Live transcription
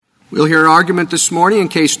We'll hear argument this morning in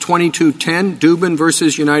Case 2210, Dubin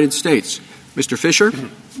v. United States. Mr. Fisher.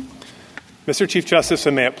 Mr. Chief Justice,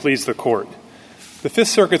 and may it please the Court. The Fifth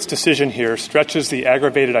Circuit's decision here stretches the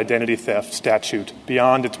aggravated identity theft statute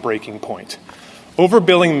beyond its breaking point.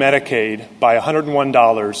 Overbilling Medicaid by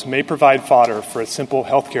 $101 may provide fodder for a simple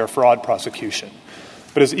healthcare fraud prosecution.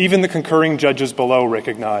 But as even the concurring judges below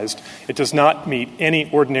recognized, it does not meet any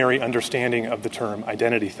ordinary understanding of the term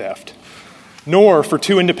identity theft. Nor, for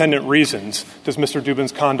two independent reasons, does Mr.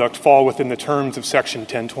 Dubin's conduct fall within the terms of Section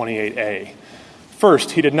 1028A.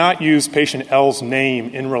 First, he did not use patient L's name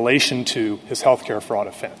in relation to his healthcare fraud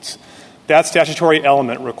offense. That statutory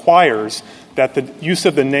element requires that the use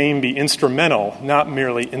of the name be instrumental, not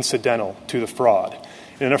merely incidental, to the fraud.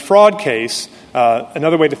 In a fraud case,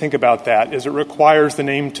 another way to think about that is it requires the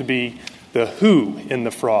name to be the who in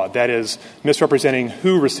the fraud, that is, misrepresenting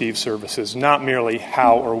who received services, not merely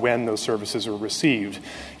how or when those services were received.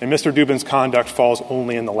 And Mr. Dubin's conduct falls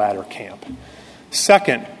only in the latter camp.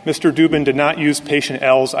 Second, Mr. Dubin did not use patient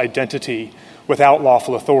L's identity without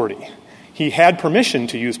lawful authority. He had permission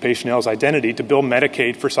to use patient L's identity to bill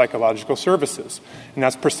Medicaid for psychological services, and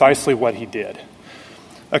that's precisely what he did.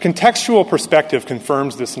 A contextual perspective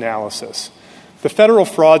confirms this analysis. The federal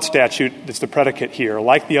fraud statute that's the predicate here,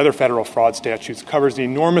 like the other federal fraud statutes, covers the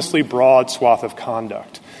enormously broad swath of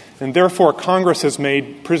conduct. And therefore, Congress has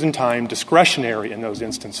made prison time discretionary in those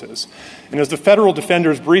instances. And as the federal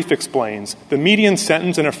defender's brief explains, the median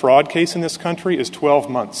sentence in a fraud case in this country is 12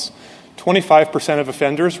 months. 25% of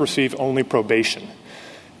offenders receive only probation.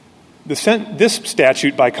 This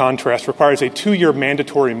statute, by contrast, requires a 2-year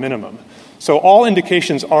mandatory minimum. So all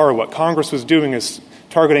indications are what Congress was doing is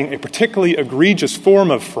targeting a particularly egregious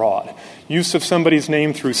form of fraud, use of somebody's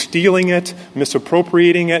name through stealing it,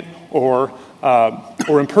 misappropriating it, or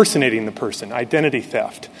impersonating the person, identity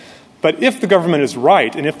theft. But if the government is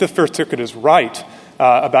right, and if the First Circuit is right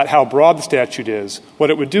about how broad the statute is, what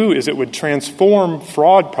it would do is it would transform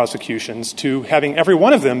fraud prosecutions to having every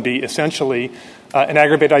one of them be essentially an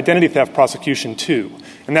aggravated identity theft prosecution too.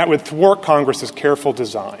 And that would thwart Congress's careful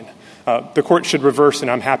design. The Court should reverse,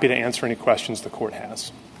 and I'm happy to answer any questions the Court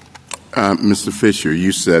has. Mr. Fisher,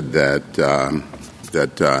 you said that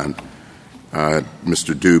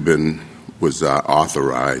Mr. Dubin was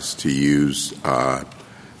authorized to use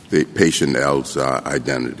the patient L's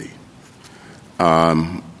identity.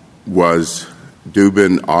 Was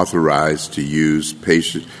Dubin authorized to use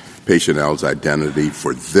patient L's identity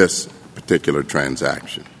for this particular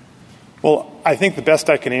transaction? Well, I think the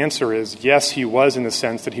best I can answer is yes, he was, in the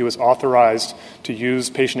sense that he was authorized to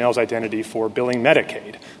use patient L's identity for billing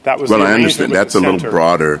Medicaid. That was well, I understand. That's a little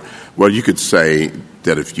broader. Well, you could say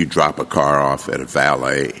that if you drop a car off at a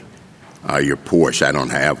valet, your Porsche, I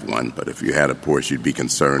don't have one, but if you had a Porsche, you'd be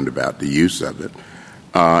concerned about the use of it.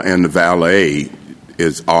 And the valet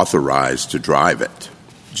is authorized to drive it,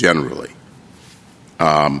 generally,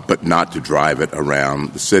 but not to drive it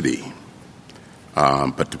around the city,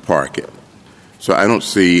 but to park it. So I don't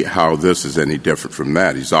see how this is any different from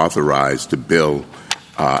that. He's authorized to bill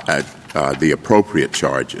at the appropriate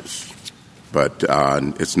charges, but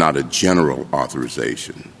it's not a general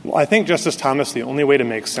authorization. Well, I think, Justice Thomas, the only way to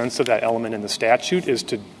make sense of that element in the statute is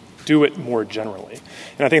to do it more generally.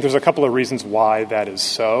 And I think there's a couple of reasons why that is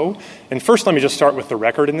so. And first, let me just start with the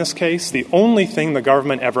record in this case. The only thing the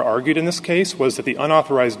government ever argued in this case was that the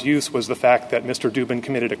unauthorized use was the fact that Mr. Dubin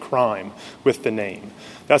committed a crime with the name.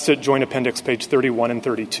 That's at Joint Appendix page 31 and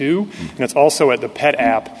 32, and it's also at the PET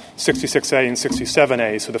app 66A and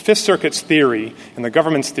 67A. So the Fifth Circuit's theory and the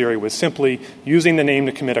government's theory was simply using the name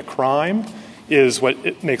to commit a crime is what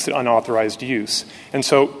it makes it unauthorized use. And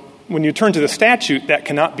so when you turn to the statute, that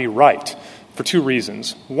cannot be right for two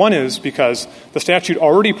reasons. One is because the statute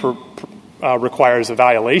already requires a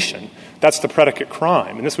violation. That's the predicate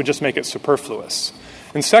crime, and this would just make it superfluous.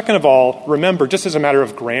 And second of all, remember, just as a matter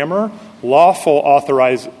of grammar, lawful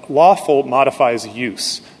modifies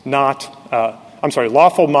use,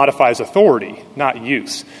 lawful modifies authority, not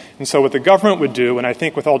use. And so what the government would do, and I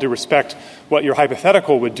think with all due respect, what your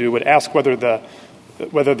hypothetical would do, would ask whether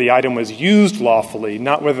the item was used lawfully,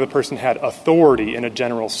 not whether the person had authority in a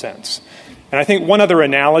general sense. And I think one other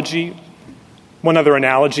analogy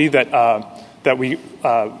that we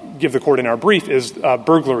give the Court in our brief is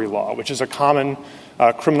burglary law, which is a common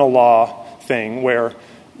criminal law thing where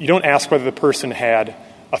you don't ask whether the person had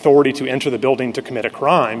authority to enter the building to commit a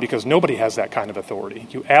crime because nobody has that kind of authority.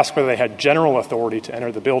 You ask whether they had general authority to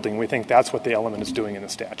enter the building. We think that's what the element is doing in the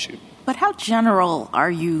statute. But how general are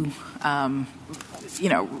you,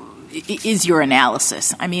 is your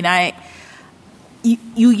analysis? I mean,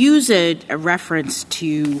 You use a reference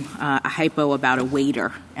to a hypo about a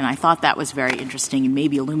waiter, and I thought that was very interesting and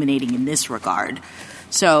maybe illuminating in this regard.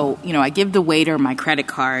 So, I give the waiter my credit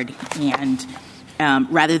card, and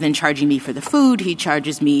rather than charging me for the food, he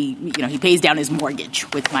charges me, he pays down his mortgage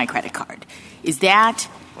with my credit card. Is that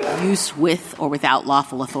use with or without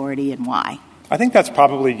lawful authority, and why? I think that's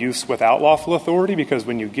probably use without lawful authority, because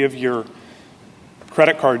when you give your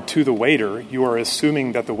credit card to the waiter, you are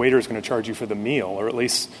assuming that the waiter is going to charge you for the meal, or at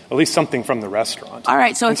least something from the restaurant. All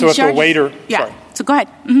right. So if the waiter, So go ahead.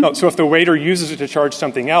 Mm-hmm. No, so if the waiter uses it to charge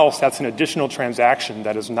something else, that's an additional transaction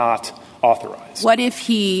that is not authorized. What if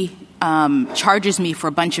he charges me for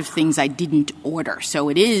a bunch of things I didn't order? So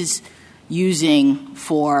it is using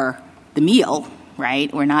for the meal,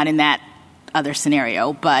 right? We're not in that other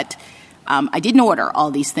scenario, but I didn't order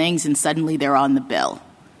all these things, and suddenly they're on the bill.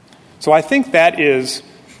 So I think that is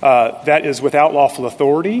without lawful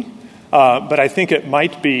authority, but I think it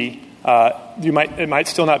might be it might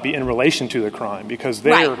still not be in relation to the crime, because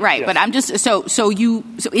they're right. Yes. But I'm just so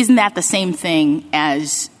isn't that the same thing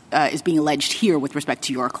as is being alleged here with respect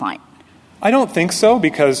to your client? I don't think so,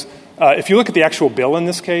 because if you look at the actual bill in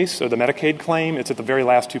this case, or the Medicaid claim, it's at the very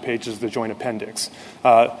last 2 pages of the joint appendix.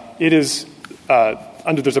 It is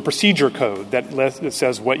there's a procedure code that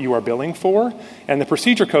says what you are billing for, and the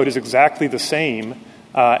procedure code is exactly the same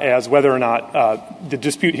as whether or not the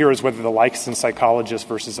dispute here is whether the licensed psychologist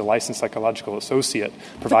versus a licensed psychological associate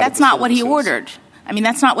provided. But that's not what he ordered. I mean,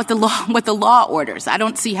 that's not what the law orders. I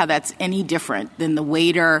don't see how that's any different than the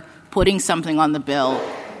waiter putting something on the bill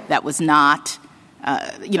that was not,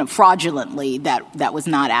 fraudulently, that was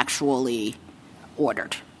not actually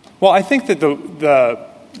ordered. Well, I think that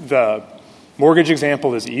the mortgage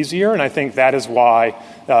example is easier, and I think that is why,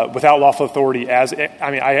 without lawful authority,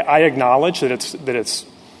 I acknowledge that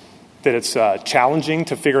it's challenging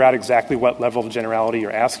to figure out exactly what level of generality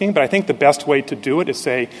you're asking, but I think the best way to do it is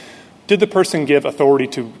say, did the person give authority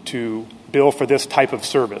to bill for this type of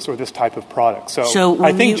service or this type of product? So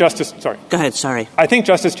I think Go ahead, sorry. I think,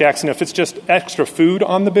 Justice Jackson, if it's just extra food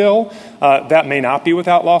on the bill, that may not be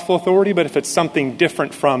without lawful authority, but if it's something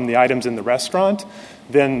different from the items in the restaurant,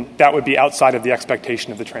 then that would be outside of the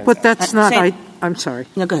expectation of the transaction. But that's not I'm sorry.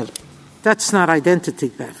 No, go ahead. That's not identity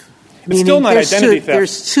theft. It's still not identity theft.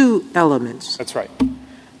 There's two elements. That's right.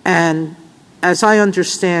 And as I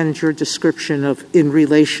understand your description of in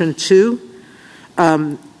relation to,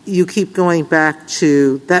 you keep going back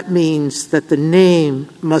to that means that the name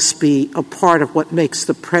must be a part of what makes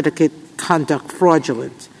the predicate conduct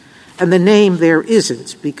fraudulent. And the name there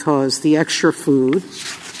isn't, because the extra food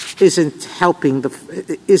isn't helping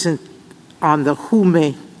isn't on the who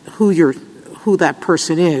that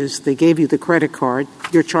person is. They gave you the credit card,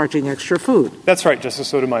 you're charging extra food. That's right, Justice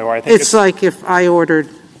Sotomayor. I think it's like if I ordered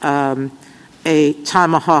a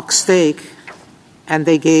tomahawk steak and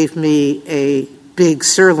they gave me a big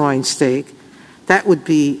sirloin steak, that would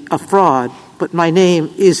be a fraud, but my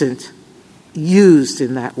name isn't used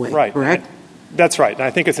in that way, right, correct? That's right, and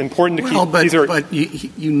I think it's important to keep... But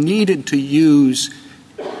you needed to use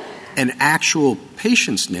an actual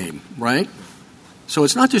patient's name, right? So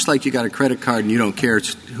it's not just like you got a credit card and you don't care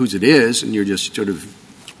whose it is and you're just sort of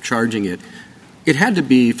charging it. It had to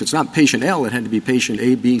be, if it's not patient L, it had to be patient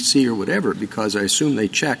A, B, C, or whatever, because I assume they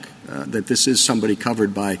check that this is somebody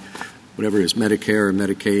covered by whatever it is, Medicare or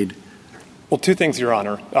Medicaid. Well, two things, Your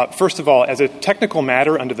Honor. First of all, as a technical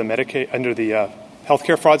matter under the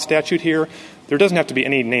healthcare fraud statute here, there doesn't have to be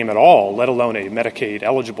any name at all, let alone a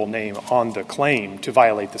Medicaid-eligible name on the claim to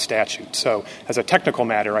violate the statute. So as a technical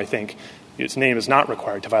matter, I think its name is not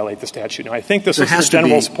required to violate the statute. Now, I think this is the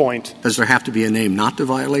General's point. Does there have to be a name not to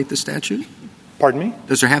violate the statute? Pardon me?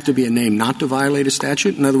 Does there have to be a name not to violate a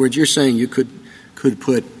statute? In other words, you're saying you could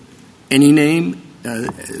put any name,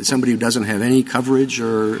 somebody who doesn't have any coverage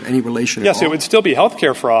or any relation at all? Yes, it would still be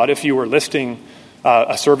healthcare fraud if you were listing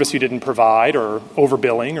a service you didn't provide or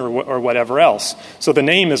overbilling or whatever else. So the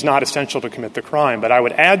name is not essential to commit the crime. But I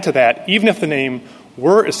would add to that, even if the name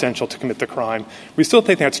were essential to commit the crime, we still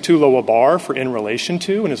think that's too low a bar for in relation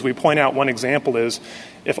to. And as we point out, one example is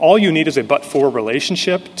if all you need is a but-for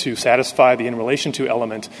relationship to satisfy the in relation to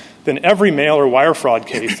element, then every mail or wire fraud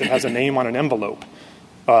case that has a name on an envelope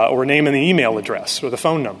or a name in the email address or the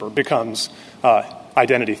phone number becomes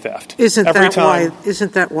identity theft. Isn't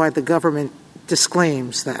that why the government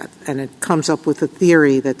disclaims that, and it comes up with a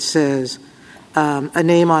theory that says a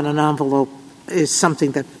name on an envelope is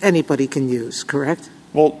something that anybody can use, correct?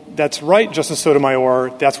 Well, that's right, Justice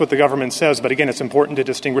Sotomayor. That's what the government says. But again, it's important to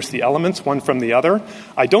distinguish the elements one from the other.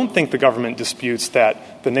 I don't think the government disputes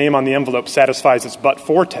that the name on the envelope satisfies its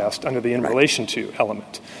but-for test under the in relation to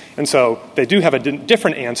element. And so they do have a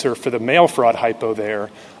different answer for the mail fraud hypo there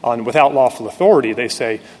on without lawful authority. They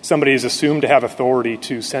say somebody is assumed to have authority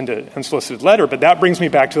to send an unsolicited letter, but that brings me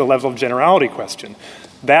back to the level of generality question.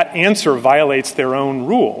 That answer violates their own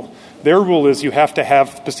rule. Their rule is you have to have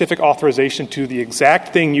specific authorization to the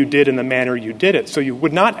exact thing you did in the manner you did it. So you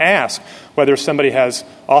would not ask whether somebody has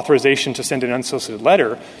authorization to send an unsolicited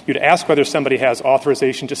letter. You'd ask whether somebody has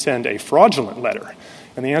authorization to send a fraudulent letter.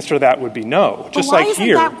 And the answer to that would be no. But why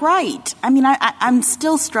isn't that right? I mean, I'm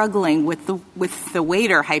still struggling with the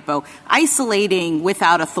waiter hypo, isolating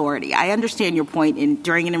without authority. I understand your point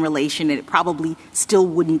during and in relation, and it probably still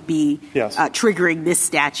wouldn't be triggering this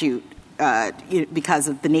statute because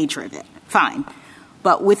of the nature of it. Fine.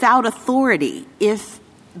 But without authority, if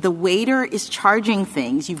the waiter is charging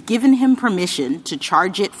things, you've given him permission to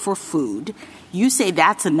charge it for food, you say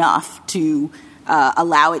that's enough to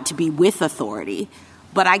allow it to be with authority.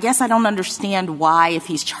 But I guess I don't understand why, if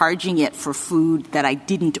he's charging it for food that I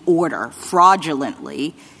didn't order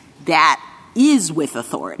fraudulently, that is with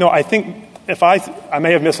authority. No, I think I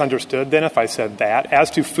may have misunderstood then if I said that.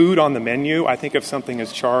 As to food on the menu, I think if something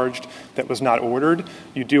is charged that was not ordered,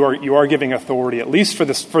 you are giving authority, at least for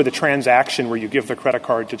the transaction where you give the credit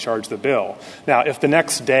card to charge the bill. Now, if the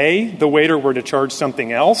next day the waiter were to charge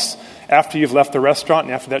something else after you've left the restaurant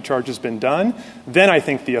and after that charge has been done, then I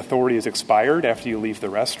think the authority is expired after you leave the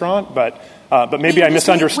restaurant. But maybe I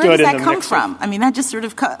misunderstood. Where does that come from? I mean, that just sort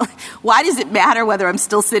of why does it matter whether I'm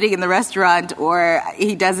still sitting in the restaurant or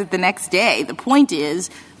he does it the next day? The point is,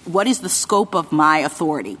 what is the scope of my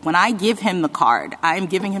authority? When I give him the card, I'm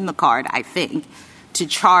giving him the card, I think, to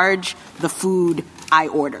charge the food I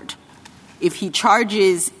ordered. If he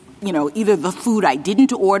charges, either the food I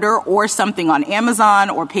didn't order or something on Amazon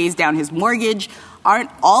or pays down his mortgage, aren't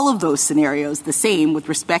all of those scenarios the same with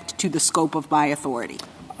respect to the scope of my authority?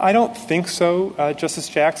 I don't think so, Justice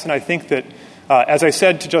Jackson. I think that, as I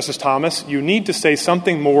said to Justice Thomas, you need to say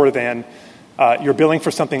something more than you're billing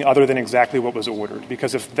for something other than exactly what was ordered.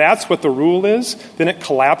 Because if that's what the rule is, then it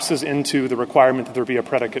collapses into the requirement that there be a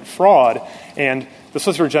predicate fraud. And the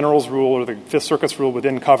Solicitor General's rule or the Fifth Circuit's rule would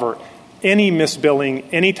then cover any misbilling,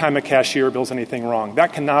 any time a cashier bills anything wrong.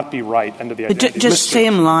 That cannot be right under the identity. Just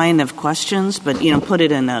same line of questions, but put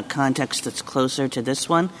it in a context that's closer to this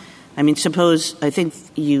one. I mean, suppose, I think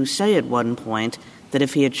you say at one point that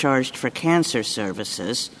if he had charged for cancer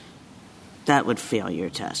services, that would fail your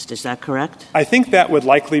test. Is that correct? I think that would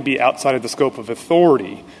likely be outside of the scope of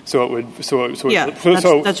authority. So it would. So that's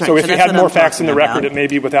right. So if you had more facts in the record, it may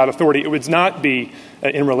be without authority. It would not be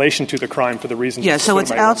in relation to the crime for the reasons. Yeah. So it's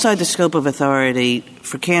outside the scope of authority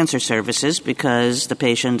for cancer services because the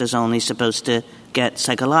patient is only supposed to get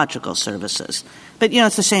psychological services. But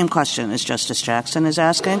it's the same question as Justice Jackson is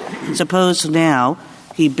asking. Suppose now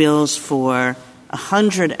he bills for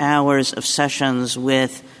 100 hours of sessions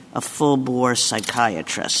with a full-bore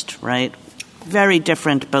psychiatrist, right? Very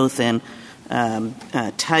different both in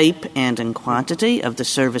type and in quantity of the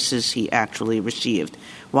services he actually received.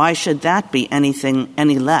 Why should that be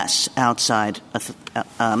any less outside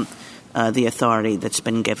the authority that's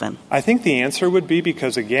been given? I think the answer would be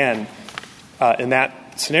because, again, in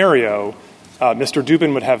that scenario, Mr.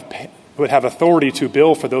 Dubin would have authority to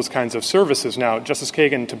bill for those kinds of services. Now, Justice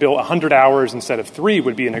Kagan, to bill 100 hours instead of 3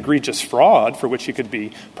 would be an egregious fraud for which he could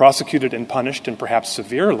be prosecuted and punished and perhaps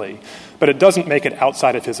severely. But it doesn't make it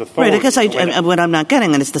outside of his authority. Right, I guess what I'm not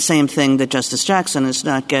getting, and it's the same thing that Justice Jackson is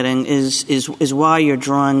not getting, is why you're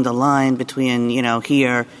drawing the line between,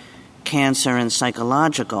 here, cancer and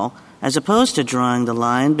psychological, as opposed to drawing the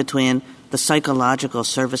line between the psychological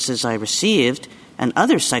services I received and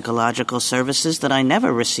other psychological services that I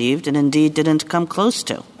never received and indeed didn't come close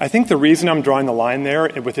to. I think the reason I'm drawing the line there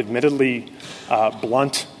with admittedly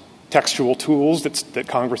blunt textual tools that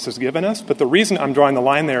Congress has given us, but the reason I'm drawing the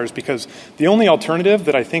line there is because the only alternative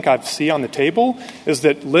that I think I see on the table is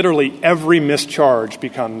that literally every mischarge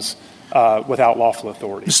becomes without lawful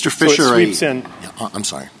authority. Mr. Fisher, so it sweeps in. I'm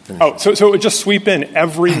sorry. So it would just sweep in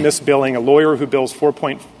every misbilling. A lawyer who bills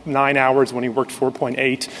 4.9 hours when he worked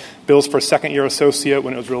 4.8, bills for a second-year associate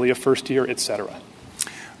when it was really a first year, et cetera.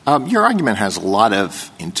 Your argument has a lot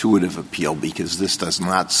of intuitive appeal because this does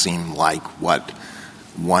not seem like what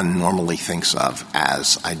one normally thinks of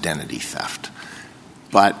as identity theft.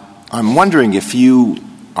 But I'm wondering if you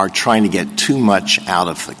are trying to get too much out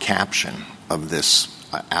of the caption of this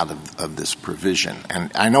out of this provision.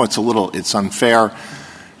 And I know it's unfair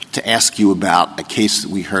to ask you about a case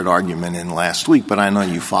that we heard argument in last week, but I know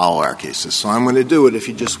you follow our cases, so I'm going to do it. If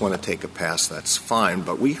you just want to take a pass, that's fine.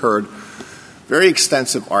 But we heard very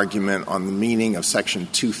extensive argument on the meaning of Section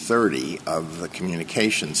 230 of the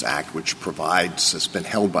Communications Act, which has been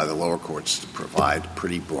held by the lower courts to provide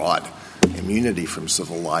pretty broad immunity from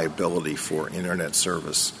civil liability for Internet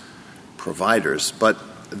service providers. But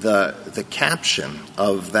the caption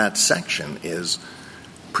of that section is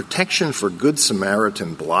protection for Good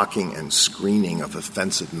Samaritan blocking and screening of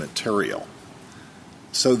offensive material.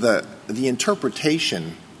 So the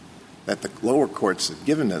interpretation that the lower courts have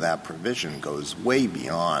given to that provision goes way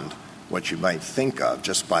beyond what you might think of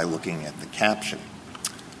just by looking at the caption.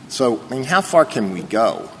 So, how far can we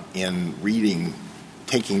go in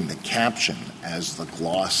taking the caption as the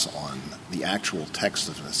gloss on the actual text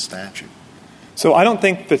of the statute? So I don't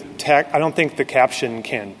think the caption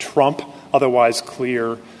can trump otherwise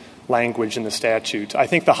clear language in the statute. I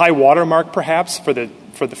think the high watermark, perhaps, for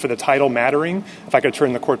the title mattering, if I could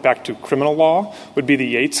turn the court back to criminal law, would be the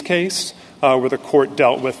Yates case, where the court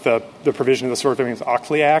dealt with the provision of the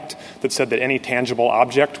Sarbanes-Oxley Act that said that any tangible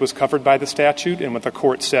object was covered by the statute, and what the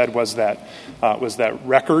court said was that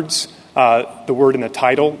records, the word in the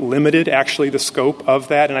title, limited actually the scope of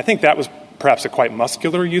that, and I think that was perhaps a quite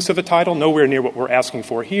muscular use of a title, nowhere near what we're asking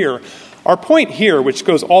for here. Our point here, which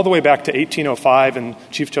goes all the way back to 1805 and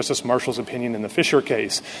Chief Justice Marshall's opinion in the Fisher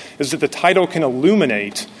case, is that the title can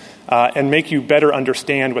illuminate and make you better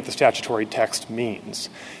understand what the statutory text means.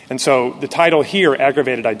 And so the title here,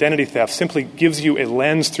 aggravated identity theft, simply gives you a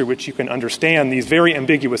lens through which you can understand these very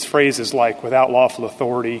ambiguous phrases like without lawful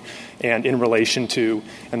authority and in relation to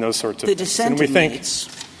and those sorts of things. The dissent in Yates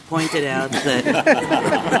pointed out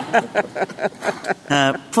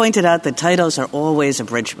that titles are always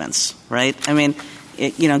abridgments, right? I mean,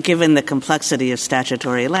 given the complexity of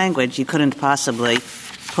statutory language, you couldn't possibly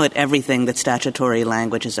put everything that statutory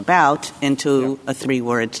language is about into a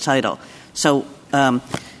 3-word title. So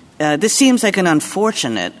this seems like an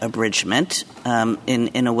unfortunate abridgment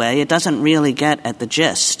in a way. It doesn't really get at the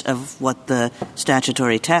gist of what the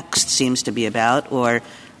statutory text seems to be about, or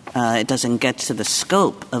it doesn't get to the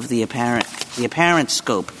scope of the apparent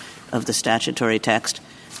scope of the statutory text.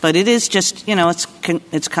 But it is just,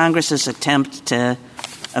 it's Congress's attempt to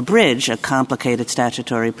abridge a complicated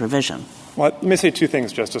statutory provision. Well, let me say 2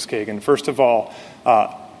 things, Justice Kagan. First of all,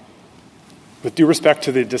 with due respect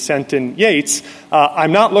to the dissent in Yates,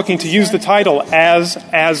 I'm not looking to use the title as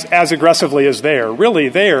aggressively as there. Really,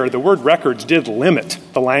 the word records did limit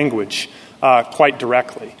the language quite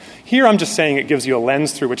directly. Here, I'm just saying it gives you a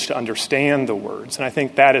lens through which to understand the words, and I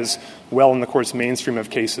think that is well in the Court's mainstream of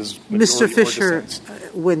cases. Mr. Fisher,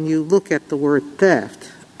 when you look at the word theft,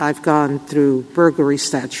 I've gone through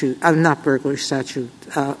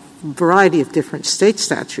variety of different state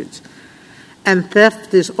statutes, and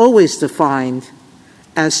theft is always defined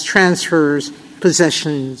as transfers,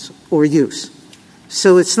 possessions, or use.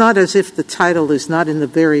 So it's not as if the title is not in the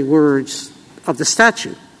very words of the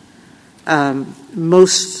statute.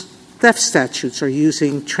 Most theft statutes are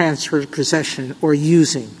using transfer, possession, or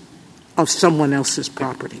using of someone else's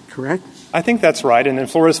property, correct? I think that's right. And in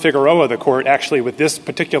Flores-Figueroa, the Court actually, with this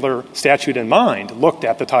particular statute in mind, looked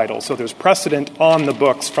at the title. So there's precedent on the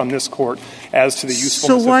books from this Court as to the usefulness of this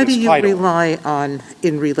title. So why do you rely on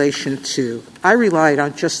in relation to? I relied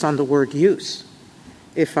on just on the word use.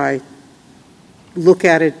 If I look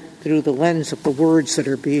at it through the lens of the words that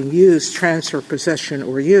are being used, transfer, possession,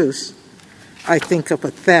 or use, I think of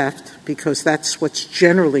a theft because that's what's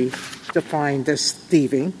generally defined as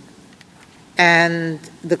thieving. And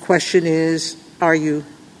the question is, are you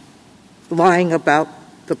lying about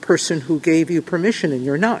the person who gave you permission and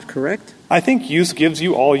you're not, correct? I think use gives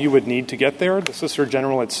you all you would need to get there. The Solicitor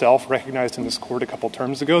General itself recognized in this Court a couple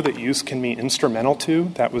terms ago that use can mean instrumental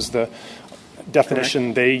to. That was the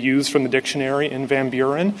definition they used from the dictionary in Van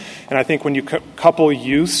Buren. And I think when you couple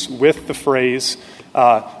use with the phrase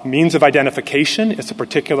means of identification, it's a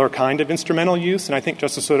particular kind of instrumental use, and I think,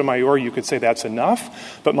 Justice Sotomayor, you could say that's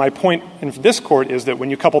enough. But my point in this Court is that when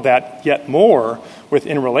you couple that yet more with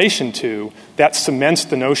in relation to, that cements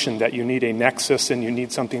the notion that you need a nexus and you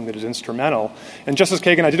need something that is instrumental. And Justice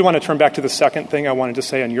Kagan, I did want to turn back to the second thing I wanted to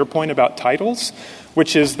say on your point about titles,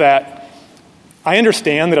 which is that I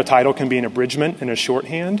understand that a title can be an abridgment and a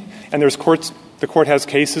shorthand, and the Court has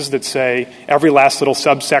cases that say every last little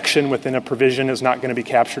subsection within a provision is not going to be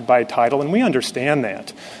captured by a title, and we understand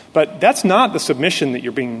that. But that's not the submission that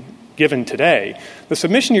you're being given today. The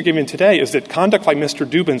submission you're giving today is that conduct like Mr.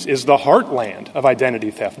 Dubin's is the heartland of identity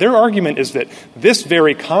theft. Their argument is that this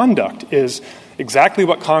very conduct is exactly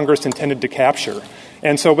what Congress intended to capture.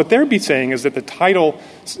 And so what they'd be saying is that the title,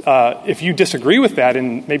 if you disagree with that,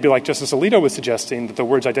 and maybe like Justice Alito was suggesting that the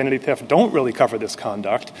words identity theft don't really cover this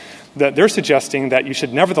conduct, that they're suggesting that you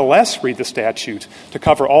should nevertheless read the statute to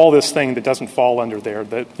cover all this thing that doesn't fall under there,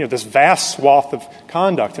 that, this vast swath of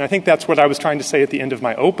conduct. And I think that's what I was trying to say at the end of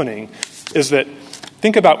my opening, is that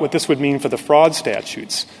think about what this would mean for the fraud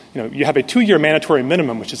statutes. You have a 2-year mandatory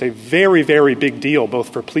minimum, which is a very, very big deal,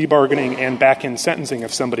 both for plea bargaining and back-end sentencing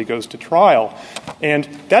if somebody goes to trial. And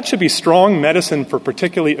that should be strong medicine for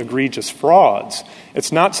particularly egregious frauds.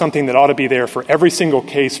 It's not something that ought to be there for every single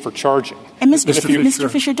case for charging. And Mr.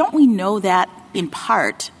 Fisher, don't we know that in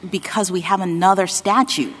part because we have another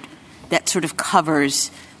statute that sort of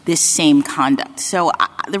covers this same conduct? So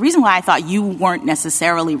the reason why I thought you weren't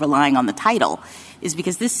necessarily relying on the title is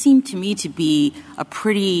because this seemed to me to be a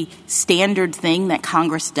pretty standard thing that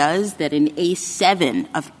Congress does, that in A7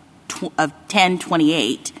 of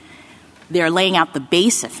 1028, they're laying out the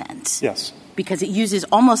base offense. Yes. Because it uses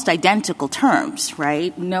almost identical terms,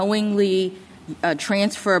 right? Knowingly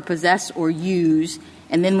transfer, possess, or use,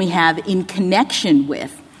 and then we have in connection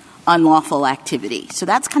with unlawful activity. So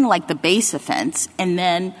that's kind of like the base offense. And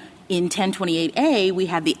then in 1028A, we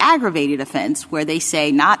have the aggravated offense where they say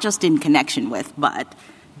not just in connection with, but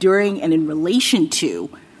during and in relation to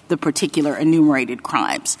the particular enumerated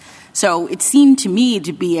crimes. So it seemed to me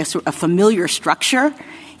to be a sort of familiar structure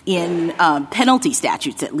in penalty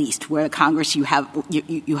statutes, at least, where Congress you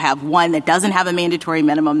have one that doesn't have a mandatory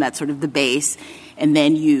minimum, that's sort of the base, and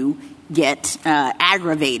then you get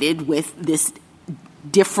aggravated with this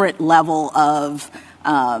different level of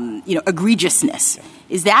egregiousness.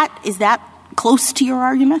 Is that close to your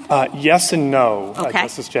argument? Yes and no, okay.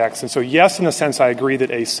 Justice Jackson. So yes, in the sense I agree that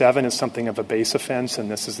A7 is something of a base offense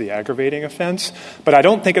and this is the aggravating offense. But I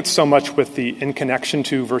don't think it's so much with the in connection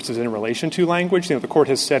to versus in relation to language. The court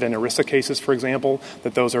has said in ERISA cases, for example,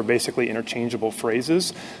 that those are basically interchangeable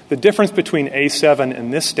phrases. The difference between A7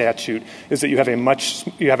 and this statute is that you have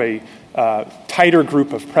a tighter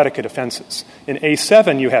group of predicate offenses. In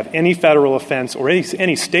A7, you have any federal offense or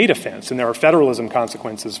any state offense, and there are federalism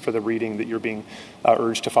consequences for the reading that you're being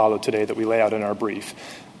urged to follow today that we lay out in our brief.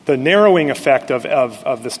 The narrowing effect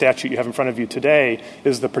of the statute you have in front of you today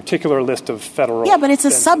is the particular list of federal Yeah, but it's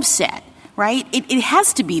offenses. a subset, right? There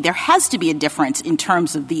has to be a difference in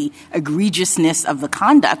terms of the egregiousness of the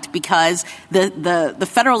conduct because the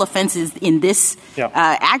federal offenses in this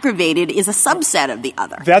aggravated is a subset of the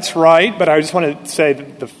other. That's right, but I just want to say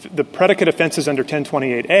that the predicate offenses under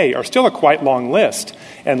 1028A are still a quite long list.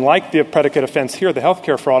 And like the predicate offense here, the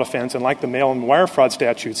healthcare fraud offense, and like the mail and wire fraud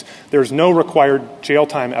statutes, there's no required jail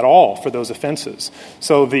time at all for those offenses.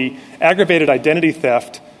 So the aggravated identity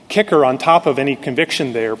theft kicker on top of any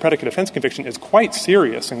conviction there, predicate offense conviction, is quite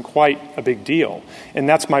serious and quite a big deal. And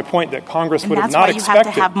that's my point, that Congress would have not expected. And that's why you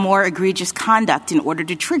have to have more egregious conduct in order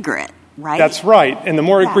to trigger it, right? That's right. And the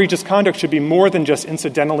more egregious conduct should be more than just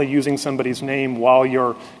incidentally using somebody's name while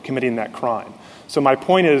you're committing that crime. So my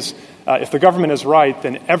point is, if the government is right,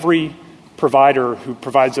 then every provider who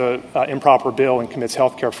provides an improper bill and commits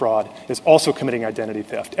healthcare fraud is also committing identity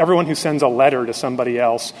theft. Everyone who sends a letter to somebody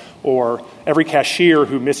else or every cashier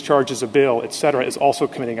who mischarges a bill, et cetera, is also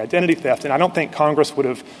committing identity theft. And I don't think Congress would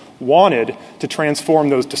have wanted to transform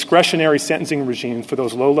those discretionary sentencing regimes for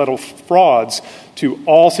those low-level frauds to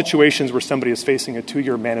all situations where somebody is facing a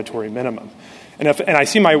 2-year mandatory minimum. And I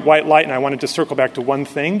see my white light, and I wanted to circle back to one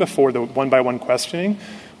thing before the one-by-one questioning,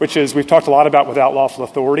 which is we've talked a lot about without lawful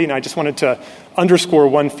authority, and I just wanted to underscore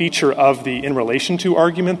one feature of the in relation to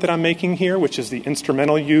argument that I'm making here, which is the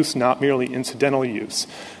instrumental use, not merely incidental use.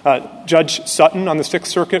 Judge Sutton on the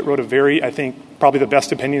Sixth Circuit wrote a very, I think, probably the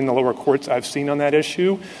best opinion in the lower courts I've seen on that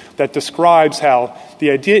issue that describes how the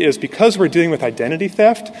idea is because we're dealing with identity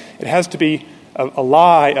theft, it has to be a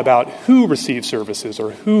lie about who receives services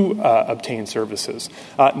or who obtained services,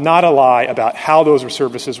 not a lie about how those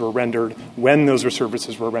services were rendered, when those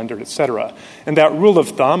services were rendered, et cetera. And that rule of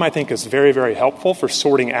thumb, I think, is very, very helpful for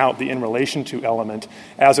sorting out the in relation to element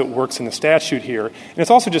as it works in the statute here. And it's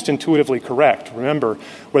also just intuitively correct. Remember,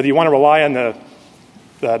 whether you want to rely on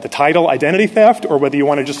the title identity theft or whether you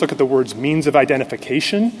want to just look at the words means of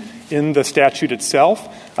identification in the statute itself,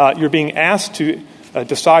 you're being asked to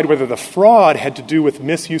decide whether the fraud had to do with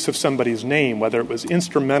misuse of somebody's name, whether it was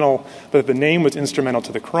instrumental, whether the name was instrumental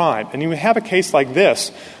to the crime. And you have a case like this,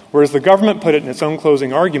 whereas the government put it in its own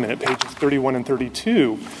closing argument at pages 31 and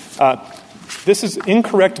 32, this is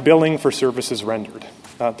incorrect billing for services rendered.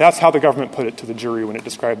 That's how the government put it to the jury when it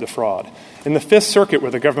described the fraud. In the Fifth Circuit, where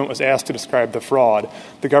the government was asked to describe the fraud,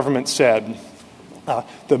 the government said,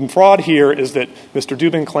 The fraud here is that Mr.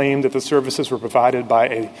 Dubin claimed that the services were provided by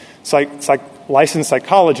a licensed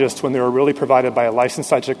psychologist when they were really provided by a licensed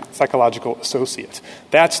psychological associate.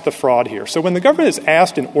 That's the fraud here. So when the government is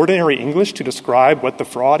asked in ordinary English to describe what the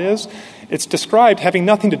fraud is, it's described having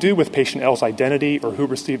nothing to do with patient L's identity or who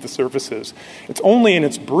received the services. It's only in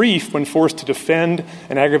its brief, when forced to defend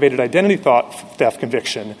an aggravated identity theft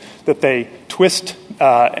conviction, that they twist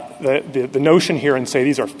the notion here and say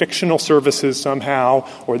these are fictional services somehow,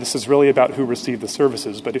 or this is really about who received the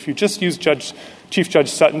services. But if you just use Chief Judge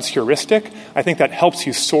Sutton's heuristic, I think that helps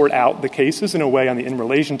you sort out the cases in a way on the in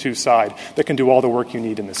relation to side that can do all the work you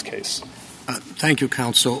need in this case. Thank you,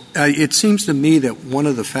 counsel. It seems to me that one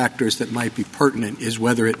of the factors that might be pertinent is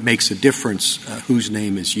whether it makes a difference whose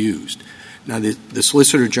name is used. Now, the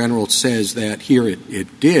Solicitor General says that here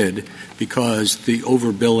it did because the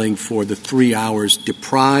overbilling for the 3 hours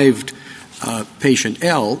deprived patient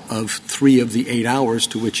L of 3 of the 8 hours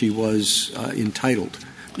to which he was entitled.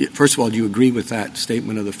 First of all, do you agree with that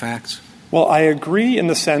statement of the facts? Well, I agree in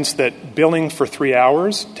the sense that billing for 3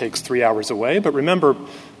 hours takes 3 hours away, but remember,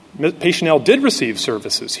 patient L did receive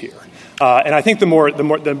services here. And I think the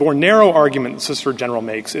more narrow argument the Solicitor General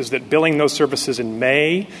makes is that billing those services in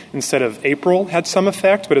May instead of April had some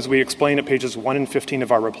effect, but as we explain at pages 1 and 15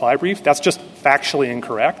 of our reply brief, that's just factually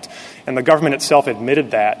incorrect. And the government itself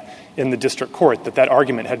admitted that in the district court, that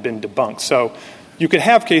argument had been debunked. So you could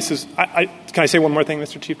have cases can I say one more thing,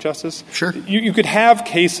 Mr. Chief Justice? Sure. You could have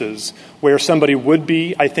cases where somebody would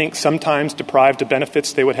be, I think, sometimes deprived of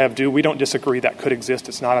benefits they would have due. We don't disagree that could exist.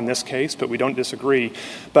 It's not on this case, but we don't disagree.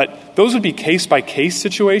 But those would be case-by-case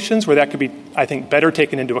situations where that could be, I think, better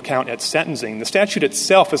taken into account at sentencing. The statute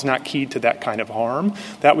itself is not keyed to that kind of harm.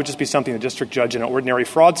 That would just be something the district judge in an ordinary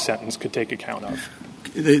fraud sentence could take account of.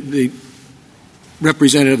 The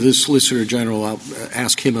representative of the Solicitor General, I'll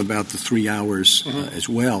ask him about the 3 hours as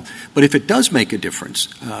well. But if it does make a difference,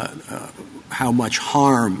 how much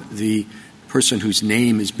harm the person whose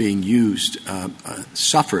name is being used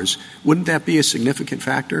suffers, wouldn't that be a significant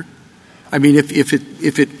factor? I mean, if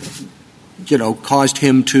it caused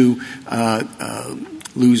him to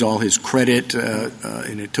lose all his credit,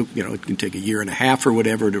 and it can take a year and a half or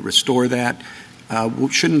whatever to restore that,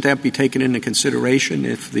 shouldn't that be taken into consideration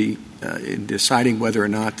in deciding whether or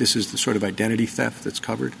not this is the sort of identity theft that's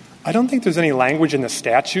covered? I don't think there's any language in the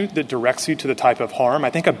statute that directs you to the type of harm. I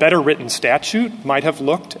think a better written statute might have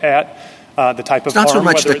looked at the type of harm. It's not so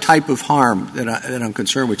much the type of harm that I'm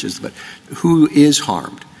concerned with, but who is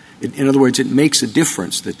harmed. In other words, it makes a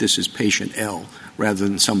difference that this is patient L rather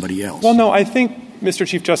than somebody else. Well, no, I think, Mr.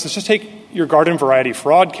 Chief Justice, just take your garden variety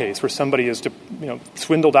fraud case where somebody is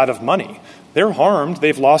swindled out of money. They're harmed.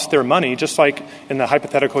 They've lost their money, just like in the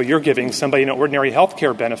hypothetical you're giving, somebody in an ordinary health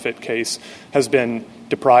care benefit case has been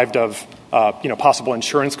deprived of possible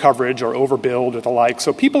insurance coverage or overbilled or the like.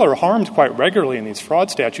 So people are harmed quite regularly in these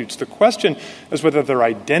fraud statutes. The question is whether their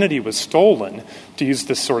identity was stolen, to use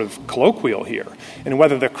this sort of colloquial here, and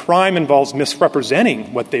whether the crime involves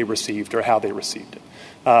misrepresenting what they received or how they received it.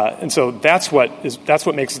 And so that's what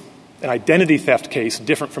makes an identity theft case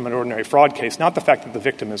different from an ordinary fraud case, not the fact that the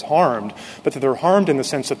victim is harmed, but that they're harmed in the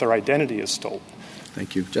sense that their identity is stolen.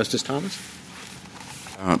 Thank you. Justice Thomas?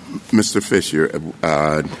 Mr. Fisher,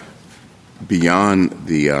 beyond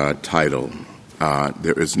the title,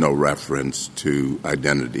 there is no reference to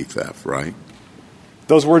identity theft, right?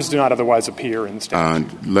 Those words do not otherwise appear in the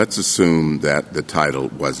statute. Let's assume that the title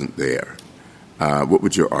wasn't there. What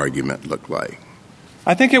would your argument look like?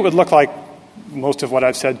 I think it would look like most of what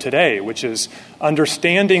I've said today, which is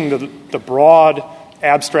understanding the broad,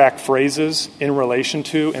 abstract phrases in relation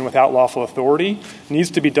to and without lawful authority needs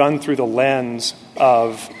to be done through the lens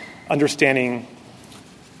of understanding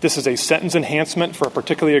this is a sentence enhancement for a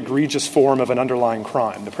particularly egregious form of an underlying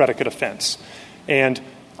crime, the predicate offense. And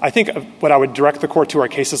I think what I would direct the court to are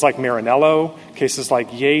cases like Marinello, cases like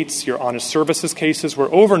Yates, your honest services cases,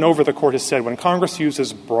 where over and over the court has said when Congress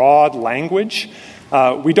uses broad language,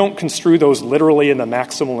 we don't construe those literally in the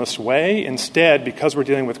maximalist way. Instead, because we're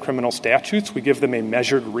dealing with criminal statutes, we give them a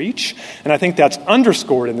measured reach. And I think that's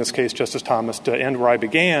underscored in this case, Justice Thomas, to end where I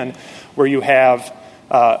began, where you have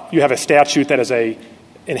a statute that is a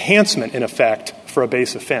enhancement, in effect, for a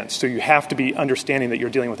base offense. So you have to be understanding that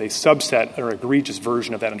you're dealing with a subset or egregious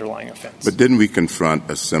version of that underlying offense. But didn't we confront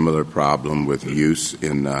a similar problem with use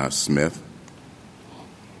in Smith?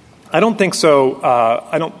 I don't think so.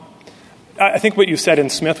 I think what you said in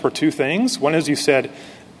Smith were two things. One is you said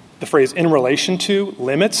the phrase in relation to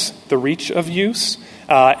limits the reach of use.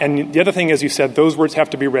 And the other thing is you said those words have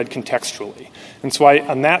to be read contextually. And so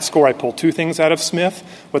on that score, I pulled two things out of Smith.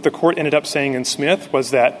 What the court ended up saying in Smith was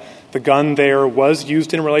that The gun there was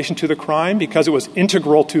used in relation to the crime because it was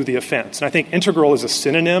integral to the offense. And I think integral is a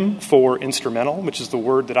synonym for instrumental, which is the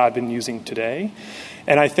word that I've been using today.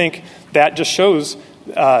 And I think that just shows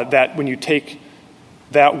that when you take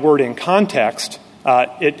that word in context,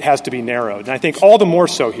 it has to be narrowed. And I think all the more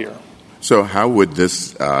so here. So how would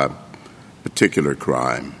this particular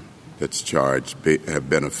crime that's charged have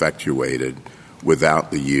been effectuated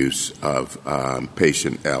without the use of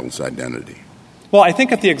patient L's identity? Well, I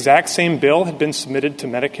think if the exact same bill had been submitted to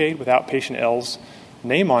Medicaid without patient L's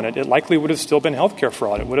name on it, it likely would have still been healthcare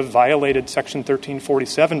fraud. It would have violated Section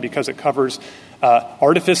 1347 because it covers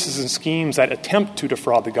artifices and schemes that attempt to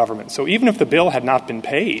defraud the government. So even if the bill had not been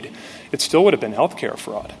paid, it still would have been healthcare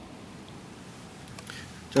fraud.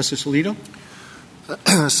 Justice Alito?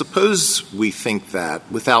 Suppose we think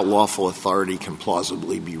that without lawful authority can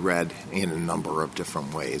plausibly be read in a number of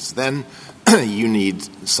different ways. Then you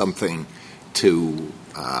need something to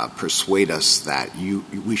persuade us that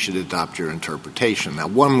we should adopt your interpretation. Now,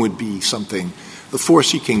 one would be something, the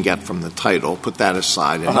force you can get from the title, put that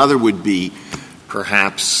aside. Another would be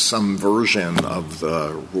perhaps some version of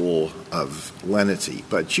the rule of lenity.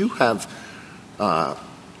 But you have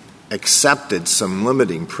accepted some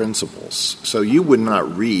limiting principles. So you would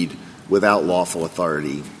not read without lawful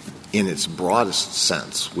authority in its broadest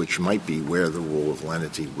sense, which might be where the rule of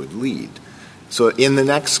lenity would lead. So in the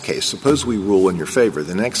next case, suppose we rule in your favor.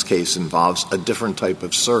 The next case involves a different type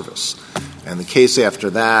of service. And the case after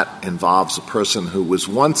that involves a person who was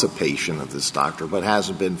once a patient of this doctor but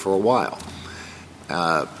hasn't been for a while.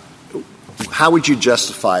 How would you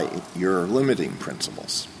justify your limiting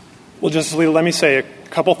principles? Well, Justice Alito, let me say a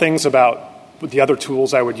couple things about the other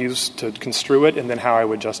tools I would use to construe it and then how I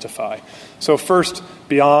would justify. So first,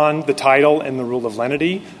 beyond the title and the rule of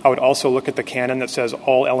lenity, I would also look at the canon that says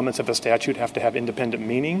all elements of a statute have to have independent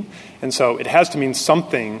meaning. And so it has to mean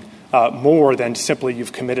something more than simply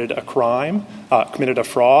you've committed a crime, committed a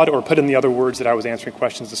fraud, or put in the other words that I was answering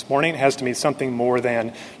questions this morning. It has to mean something more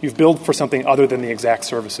than you've billed for something other than the exact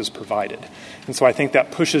services provided. And so I think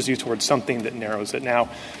that pushes you towards something that narrows it. Now,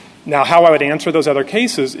 how I would answer those other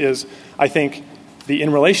cases is I think the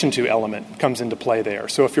in relation to element comes into play there.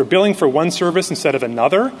 So if you're billing for one service instead of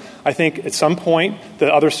another, I think at some point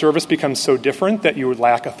the other service becomes so different that you would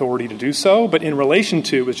lack authority to do so. But in relation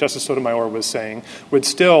to, as Justice Sotomayor was saying, would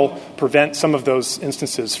still prevent some of those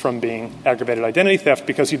instances from being aggravated identity theft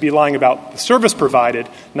because you'd be lying about the service provided,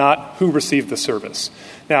 not who received the service.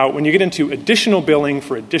 Now, when you get into additional billing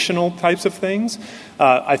for additional types of things,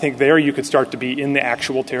 I think there you could start to be in the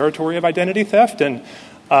actual territory of identity theft. And,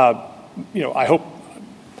 I hope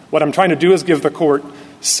what I'm trying to do is give the court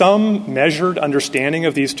some measured understanding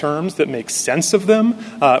of these terms that makes sense of them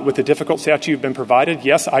with the difficult statute you've been provided.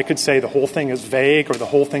 Yes, I could say the whole thing is vague or the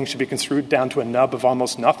whole thing should be construed down to a nub of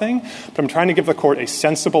almost nothing, but I'm trying to give the court a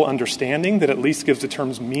sensible understanding that at least gives the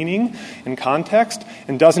terms meaning and context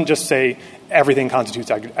and doesn't just say everything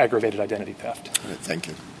constitutes aggravated identity theft. Thank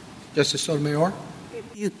you. Justice Sotomayor?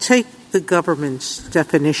 You take the government's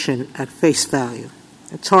definition at face value.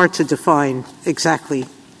 It's hard to define exactly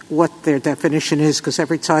what their definition is because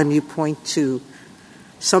every time you point to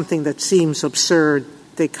something that seems absurd,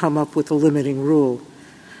 they come up with a limiting rule.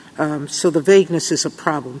 So the vagueness is a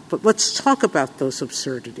problem. But let's talk about those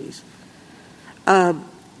absurdities. The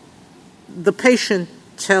patient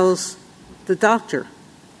tells the doctor,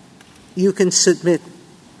 you can submit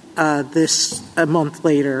this a month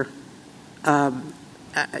later.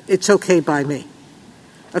 It's okay by me.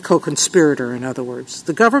 A co-conspirator, in other words.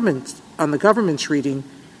 The government, on the government's reading,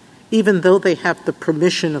 even though they have the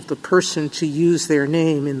permission of the person to use their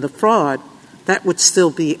name in the fraud, that would still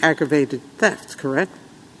be aggravated theft, correct?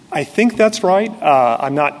 I think that's right.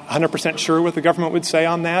 I'm not 100% sure what the government would say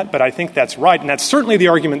on that, but I think that's right. And that's certainly the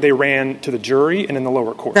argument they ran to the jury and in the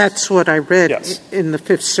lower courts. That's what I read in the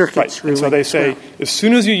Fifth Circuit's ruling. And so they say, as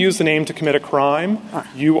soon as you use the name to commit a crime,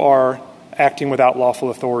 you are acting without lawful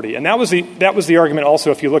authority. And that was the argument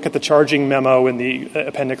also if you look at the charging memo in the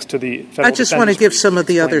appendix to the federal I just want to give some of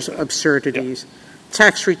the other absurdities. Yeah.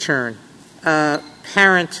 Tax return.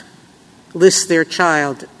 Parent lists their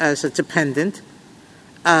child as a dependent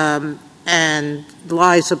and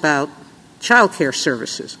lies about child care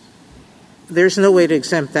services. There's no way to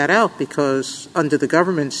exempt that out because under the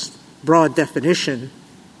government's broad definition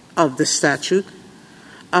of the statute,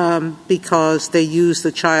 because they use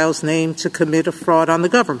the child's name to commit a fraud on the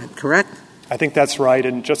government, correct? I think that's right.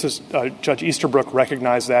 And Judge Easterbrook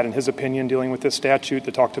recognized that in his opinion dealing with this statute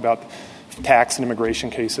that talked about tax and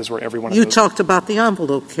immigration cases where everyone... You talked about the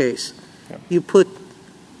envelope case. Yeah. You put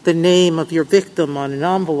the name of your victim on an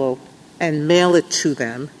envelope and mail it to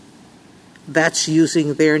them. that's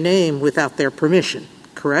using their name without their permission,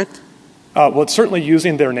 correct? Well, it's certainly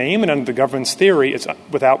using their name, and under the government's theory, it's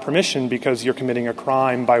without permission because you're committing a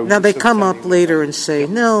crime by... Now, they come up later and say,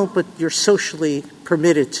 no, but you're socially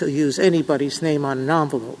permitted to use anybody's name on an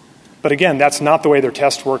envelope. But again, that's not the way their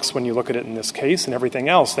test works when you look at it in this case and everything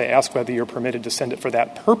else. They ask whether you're permitted to send it for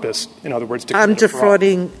that purpose, in other words, to commit I'm a fraud.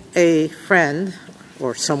 defrauding a friend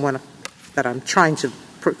or someone that I'm trying to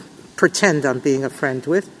pretend I'm being a friend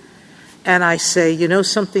with, and I say, you know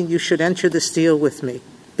something, you should enter this deal with me.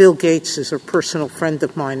 Bill Gates is a personal friend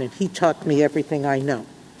of mine, and he taught me everything I know.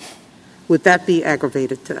 Would that be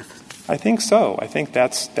aggravated theft? I think so. I think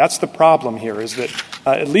that's the problem here, is that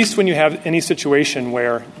at least when you have any situation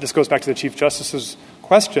where, this goes back to the Chief Justice's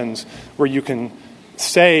questions, where you can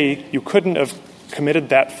say you couldn't have committed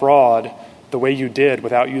that fraud the way you did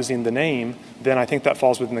without using the name, then I think that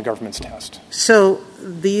falls within the government's test. So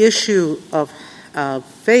the issue of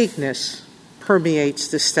vagueness permeates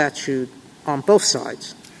the statute on both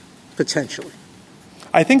sides, potentially.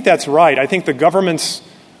 I think that's right. I think the government's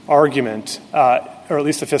argument, or at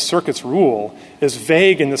least the Fifth Circuit's rule, is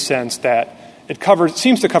vague in the sense that it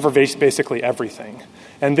seems to cover basically everything.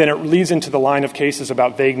 And then it leads into the line of cases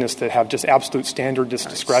about vagueness that have just absolute standard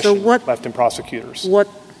discretion left in prosecutors. What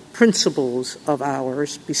principles of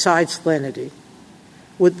ours, besides lenity,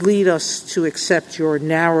 would lead us to accept your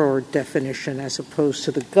narrower definition as opposed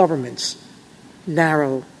to the government's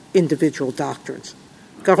narrow individual doctrines?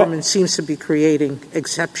 Government seems to be creating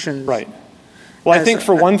exceptions. Right. Well, I think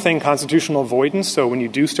for one thing, constitutional avoidance. So when you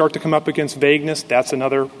do start to come up against vagueness, that's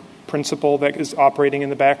another principle that is operating in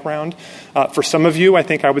the background. For some of you, I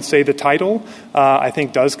think I would say the title, I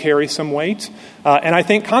think, does carry some weight. And I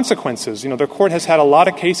think consequences. The court has had a lot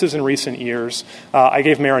of cases in recent years. I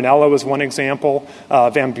gave Marinello as one example.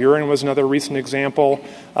 Van Buren was another recent example.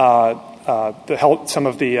 Some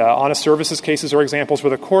of the honest services cases are examples where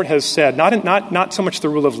the court has said, not so much the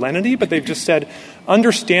rule of lenity, but they've just said,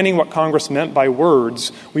 understanding what Congress meant by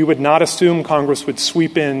words, we would not assume Congress would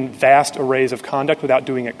sweep in vast arrays of conduct without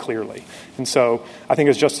doing it clearly. And so I think,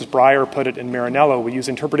 as Justice Breyer put it in Marinello, we use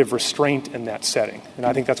interpretive restraint in that setting. And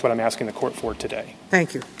I think that's what I'm asking the court for today.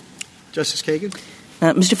 Thank you. Justice Kagan?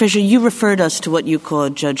 Mr. Fisher, you referred us to what you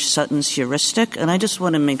call Judge Sutton's heuristic, and I just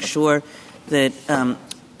want to make sure that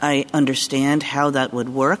I understand how that would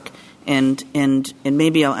work, and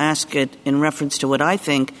maybe I'll ask it in reference to what I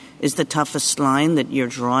think is the toughest line that you're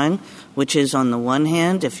drawing, which is, on the one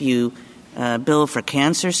hand, if you bill for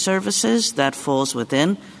cancer services, that falls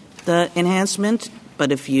within the enhancement,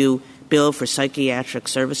 but if you bill for psychiatric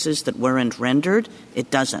services that weren't rendered,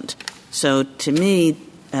 it doesn't. So to me,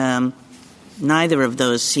 neither of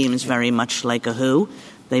those seems very much like a who.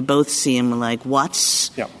 They both seem like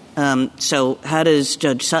what's. Yeah. So how does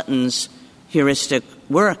Judge Sutton's heuristic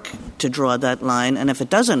work to draw that line? And if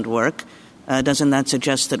it doesn't work, doesn't that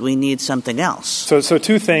suggest that we need something else? So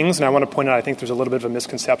two things, and I want to point out, I think there's a little bit of a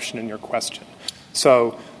misconception in your question.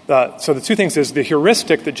 So the two things is the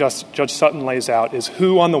heuristic that Judge Sutton lays out is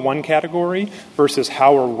who on the one category versus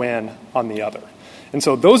how or when on the other. And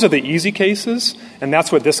so those are the easy cases, and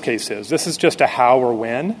that's what this case is. This is just a how or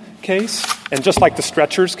when case. And just like the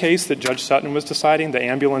stretchers case that Judge Sutton was deciding, the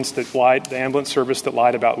ambulance service that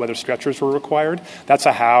lied about whether stretchers were required, that's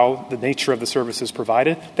a how, the nature of the services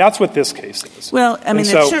provided. That's what this case is. Well, I mean,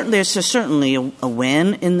 there's certainly a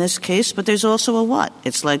when in this case, but there's also a what.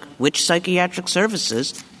 It's like, which psychiatric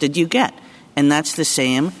services did you get? And that's the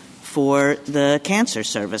same for the cancer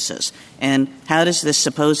services. And how does this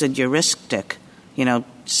supposed heuristic,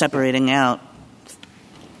 separating out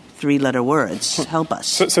three-letter words, help us?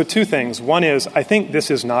 So two things. One is, I think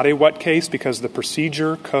this is not a what case because the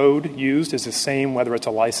procedure code used is the same whether it's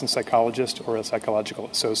a licensed psychologist or a psychological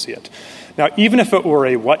associate. Now, even if it were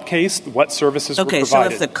a what case, what services were provided. Okay, so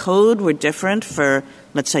if the code were different for,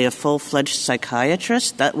 let's say, a full-fledged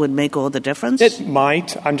psychiatrist, that would make all the difference? It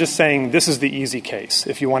might. I'm just saying this is the easy case,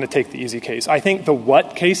 if you want to take the easy case. I think the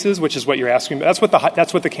what cases, which is what you're asking, that's what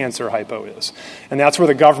the cancer hypo is. And that's where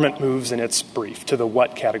the government moves in its brief, to the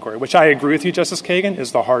what category, which I agree with you, Justice Kagan,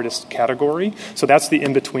 is the hardest category. So that's the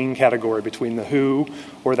in-between category between the who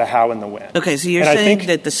or the how and the when. Okay, so you're saying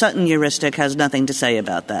that the Sutton heuristic has nothing to say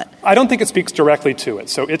about that? I don't think it speaks directly to it.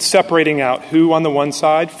 So it's separating out who on the one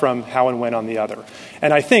side from how and when on the other.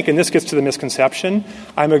 And I think, and this gets to the misconception,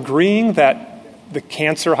 I'm agreeing that the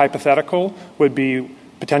cancer hypothetical would be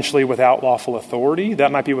potentially without lawful authority.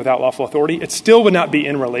 That might be without lawful authority. It still would not be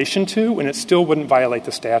in relation to, and it still wouldn't violate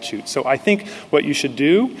the statute. So I think what you should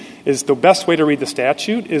do is the best way to read the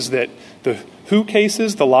statute is that the who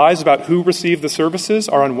cases, the lies about who received the services,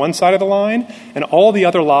 are on one side of the line, and all the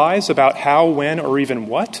other lies about how, when, or even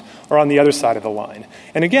what are on the other side of the line.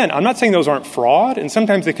 And again, I'm not saying those aren't fraud, and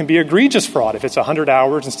sometimes they can be egregious fraud if it's 100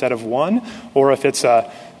 hours instead of 1, or if it's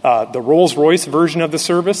the Rolls-Royce version of the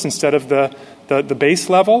service instead of the base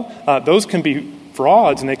level. Those can be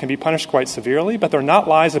frauds, and they can be punished quite severely, but they're not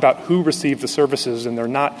lies about who received the services, and they're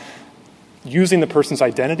not using the person's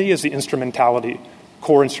identity as the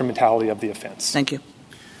core instrumentality of the offense. Thank you.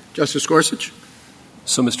 Justice Gorsuch?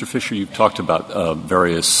 So, Mr. Fisher, you've talked about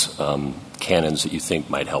various canons that you think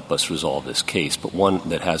might help us resolve this case, but one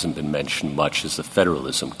that hasn't been mentioned much is the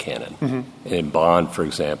federalism canon. Mm-hmm. And in Bond, for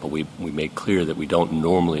example, we made clear that we don't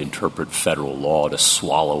normally interpret federal law to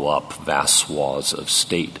swallow up vast swaths of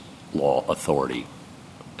state law authority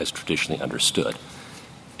as traditionally understood.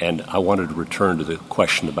 And I wanted to return to the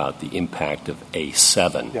question about the impact of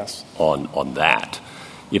A7 yes. on that.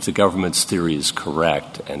 If the government's theory is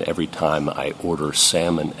correct, and every time I order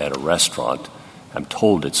salmon at a restaurant, I'm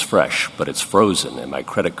told it's fresh, but it's frozen, and my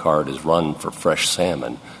credit card is run for fresh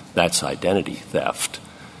salmon, that's identity theft.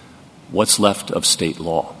 What's left of state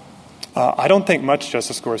law? I don't think much,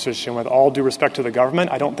 Justice Gorsuch, and with all due respect to the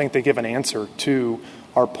government, I don't think they give an answer to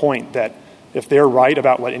our point that if they're right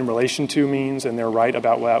about what in relation to means and they're right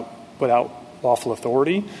about without lawful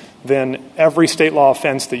authority, then every state law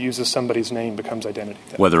offense that uses somebody's name becomes identity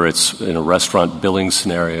theft. Whether it's in a restaurant billing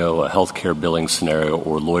scenario, a healthcare billing scenario,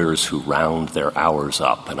 or lawyers who round their hours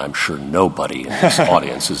up, and I'm sure nobody in this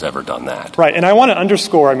audience has ever done that. Right, and I want to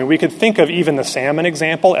underscore, we could think of even the salmon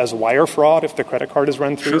example as wire fraud if the credit card is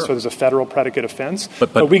run through, sure. So there's a federal predicate offense.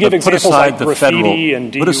 But we give examples like graffiti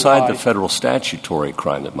and DUI. Put aside the federal statutory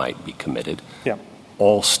crime that might be committed. Yeah.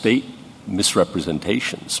 All state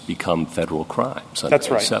misrepresentations become federal crimes.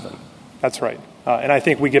 That's right. A7. That's right. And I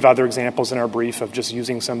think we give other examples in our brief of just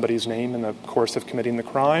using somebody's name in the course of committing the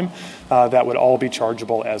crime that would all be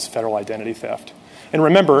chargeable as federal identity theft. And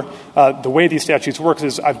remember, the way these statutes work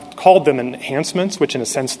is I've called them enhancements, which in a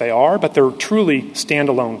sense they are, but they're truly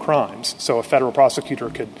standalone crimes. So a federal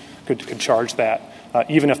prosecutor could charge that,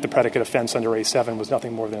 even if the predicate offense under A7 was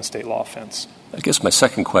nothing more than a state law offense. I guess my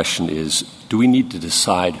second question is, do we need to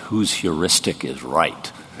decide whose heuristic is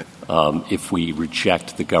right if we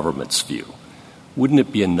reject the government's view? Wouldn't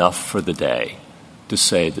it be enough for the day to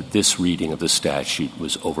say that this reading of the statute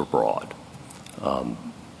was overbroad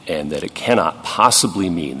and that it cannot possibly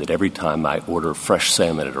mean that every time I order fresh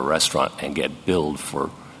salmon at a restaurant and get billed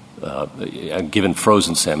for I'm given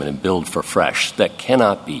frozen salmon and billed for fresh, that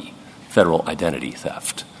cannot be federal identity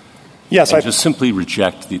theft? Yes, and just simply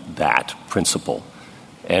reject that principle.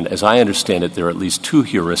 And as I understand it, there are at least two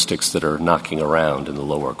heuristics that are knocking around in the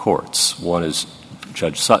lower courts. One is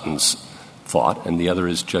Judge Sutton's thought, and the other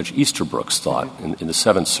is Judge Easterbrook's thought in the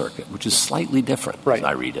Seventh Circuit, which is slightly different as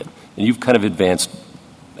I read it. And you've kind of advanced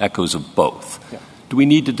echoes of both. Yeah. Do we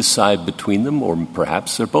need to decide between them, or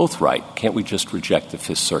perhaps they're both right? Can't we just reject the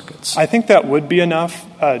Fifth Circuit's? I think that would be enough.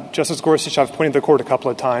 Justice Gorsuch, I've pointed the court a couple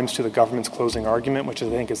of times to the government's closing argument, which I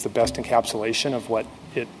think is the best encapsulation of what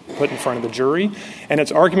it put in front of the jury. And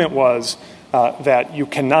its argument was that you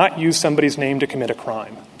cannot use somebody's name to commit a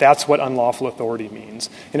crime. That's what unlawful authority means.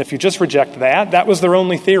 And if you just reject that, that was their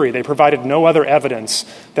only theory. They provided no other evidence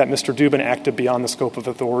that Mr. Dubin acted beyond the scope of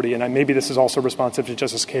authority. And maybe this is also responsive to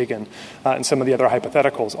Justice Kagan and some of the other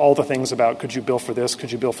hypotheticals. All the things about could you bill for this,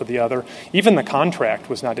 could you bill for the other. Even the contract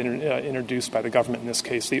was not introduced by the government in this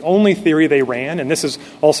case. The only theory they ran, and this is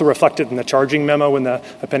also reflected in the charging memo in the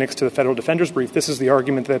appendix to the federal defender's brief, this is the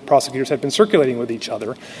argument that prosecutors have been circulating with each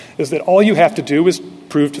other, is that all you have to do is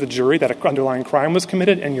prove to the jury that an underlying crime was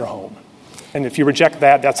committed and you're home. And if you reject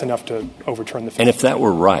that, that's enough to overturn the Fifth. And if that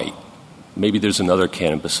were right, maybe there's another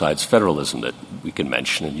canon besides federalism that we can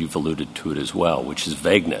mention, and you've alluded to it as well, which is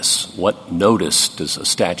vagueness. What notice does a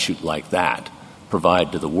statute like that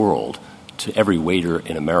provide to the world, to every waiter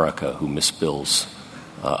in America who misbills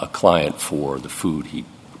a client for the food he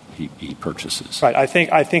purchases? Right. I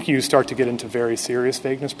think you start to get into very serious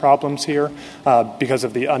vagueness problems here because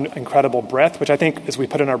of the incredible breadth, which I think, as we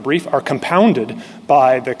put in our brief, are compounded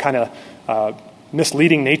by the kind of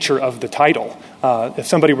misleading nature of the title. If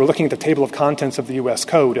somebody were looking at the table of contents of the U.S.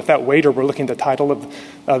 Code, if that waiter were looking at the title of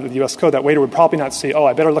the U.S. Code, that waiter would probably not say,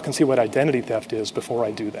 I better look and see what identity theft is before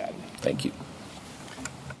I do that. Thank you.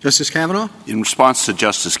 Justice Kavanaugh? In response to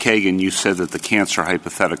Justice Kagan, you said that the cancer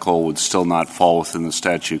hypothetical would still not fall within the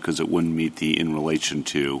statute because it wouldn't meet the in relation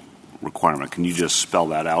to requirement. Can you just spell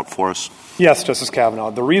that out for us? Yes, Justice Kavanaugh.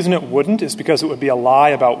 The reason it wouldn't is because it would be a lie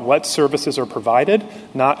about what services are provided,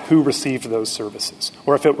 not who received those services.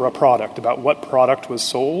 Or if it were a product, about what product was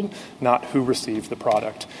sold, not who received the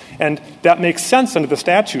product. And that makes sense under the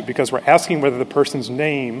statute because we're asking whether the person's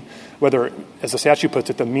name, whether, as the statute puts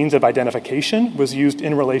it, the means of identification was used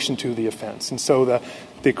in relation to the offense. And so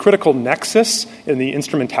the critical nexus in the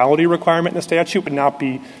instrumentality requirement in the statute would not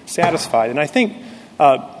be satisfied. And I think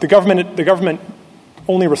the government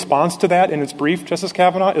only response to that in its brief, Justice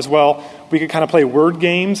Kavanaugh, is, well, we could kind of play word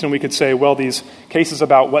games and we could say, well, these cases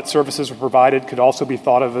about what services were provided could also be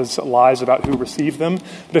thought of as lies about who received them.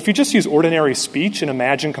 But if you just use ordinary speech and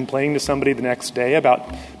imagine complaining to somebody the next day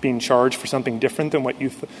about being charged for something different than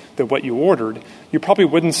what you ordered, you probably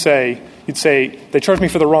wouldn't say, you'd say, they charged me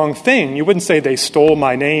for the wrong thing. You wouldn't say they stole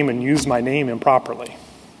my name and used my name improperly.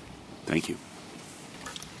 Thank you.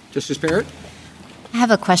 Justice Barrett? I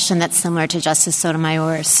have a question that's similar to Justice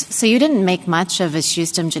Sotomayor's. So you didn't make much of its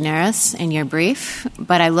justum generis in your brief,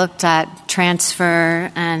 but I looked at transfer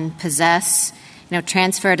and possess.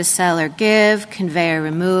 Transfer to sell or give, convey or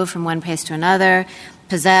remove from one place to another,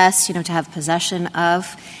 possess, to have possession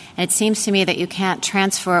of. And it seems to me that you can't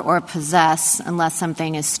transfer or possess unless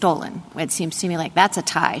something is stolen. It seems to me like that's a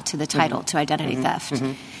tie to the title, to identity theft.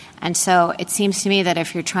 And so it seems to me that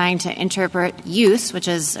if you're trying to interpret use, which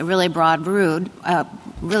is a really broad word,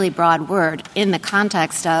 in the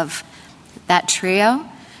context of that trio,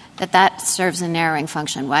 that serves a narrowing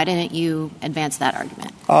function. Why didn't you advance that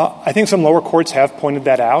argument? I think some lower courts have pointed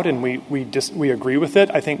that out, and we agree with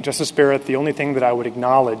it. I think, Justice Barrett, the only thing that I would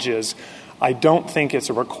acknowledge is I don't think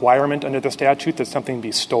it's a requirement under the statute that something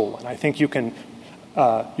be stolen. I think you can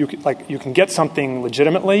get something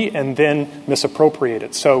legitimately and then misappropriate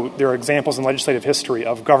it. So there are examples in legislative history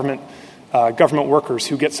of government workers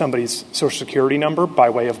who get somebody's Social Security number by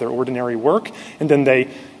way of their ordinary work, and then they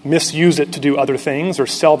misuse it to do other things or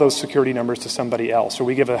sell those security numbers to somebody else. Or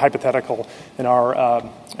we give a hypothetical in our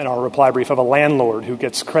reply brief of a landlord who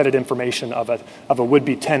gets credit information of a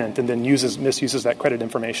would-be tenant and then misuses that credit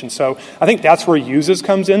information. So I think that's where uses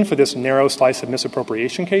comes in for this narrow slice of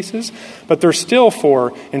misappropriation cases. But they're still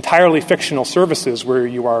for entirely fictional services where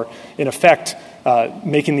you are, in effect,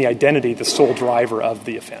 making the identity the sole driver of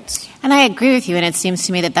the offense. And I agree with you, and it seems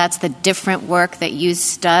to me that that's the different work that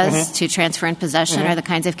use does to transfer and possession are the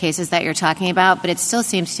kinds of cases that you're talking about, but it still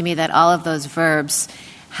seems to me that all of those verbs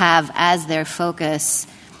have as their focus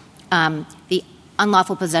the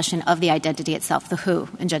unlawful possession of the identity itself, the who,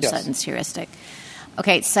 in Judge Sutton's heuristic.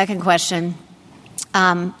 Okay, second question.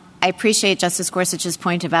 I appreciate Justice Gorsuch's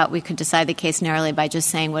point about we could decide the case narrowly by just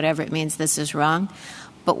saying whatever it means this is wrong.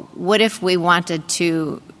 But what if we wanted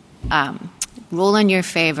to rule in your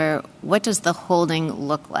favor? What does the holding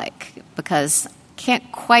look like? Because it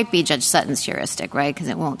can't quite be Judge Sutton's heuristic, right? Because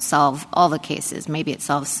it won't solve all the cases. Maybe it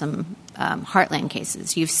solves some heartland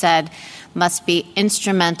cases. You've said must be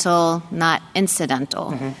instrumental, not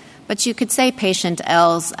incidental. But you could say patient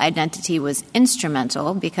L's identity was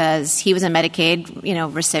instrumental because he was a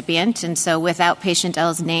Medicaid, recipient, and so without patient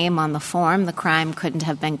L's name on the form, the crime couldn't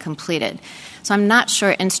have been completed. So I'm not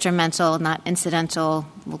sure instrumental, not incidental,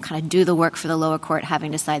 will kind of do the work for the lower court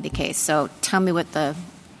having decided the case. So tell me what the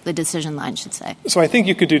decision line should say. So I think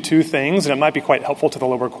you could do two things, and it might be quite helpful to the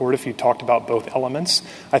lower court if you talked about both elements.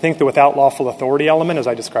 I think the without lawful authority element, as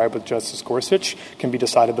I described with Justice Gorsuch, can be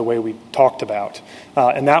decided the way we talked about.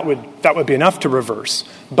 And that would be enough to reverse.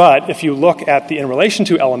 But if you look at the in relation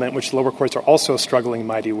to element, which lower courts are also struggling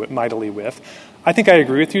mightily with, I think I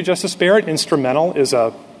agree with you, Justice Barrett. Instrumental is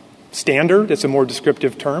a standard. It's a more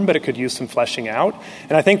descriptive term, but it could use some fleshing out.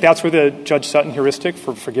 And I think that's where the Judge Sutton heuristic,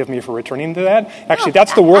 forgive me for returning to that, actually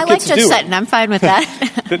that's the work it's doing. I like Judge Sutton. I'm fine with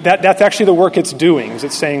that. That's actually the work it's doing. Is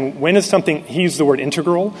it's saying when is something, he used the word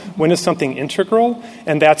integral, when is something integral,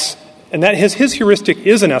 and his heuristic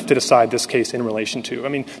is enough to decide this case in relation to. I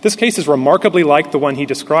mean, this case is remarkably like the one he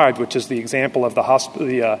described, which is the example of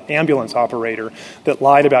the ambulance operator that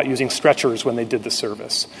lied about using stretchers when they did the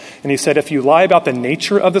service. And he said if you lie about the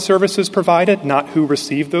nature of the services provided, not who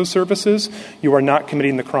received those services, you are not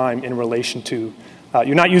committing the crime in relation to,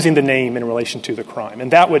 you're not using the name in relation to the crime.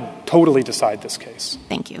 And that would totally decide this case.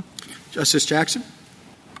 Thank you. Justice Jackson?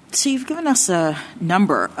 So you've given us a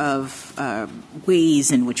number of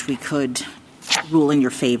ways in which we could rule in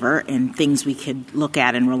your favor and things we could look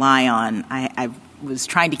at and rely on. I was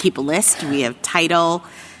trying to keep a list. We have title,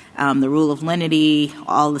 the rule of lenity,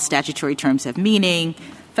 all the statutory terms have meaning,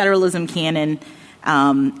 federalism canon,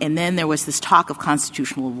 and then there was this talk of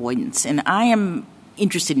constitutional avoidance. And I am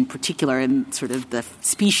interested in particular in sort of the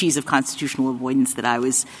species of constitutional avoidance that I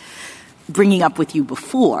was bringing up with you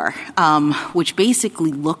before, which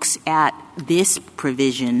basically looks at this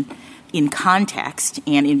provision in context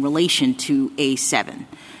and in relation to A7.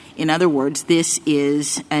 In other words, this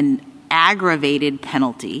is an aggravated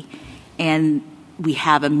penalty, and we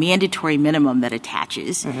have a mandatory minimum that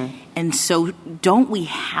attaches. Mm-hmm. And so don't we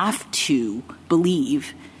have to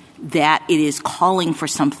believe that it is calling for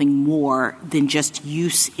something more than just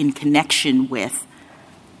use in connection with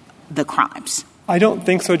the crimes? I don't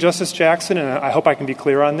think so, Justice Jackson, and I hope I can be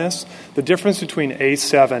clear on this. The difference between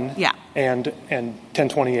A7 and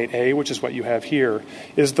 1028A, which is what you have here,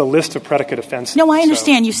 is the list of predicate offenses. No, I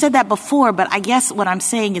understand. You said that before, but I guess what I'm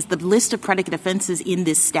saying is the list of predicate offenses in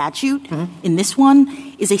this statute, in this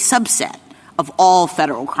one, is a subset of all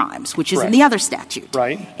federal crimes, which is in the other statute.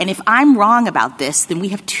 Right. And if I'm wrong about this, then we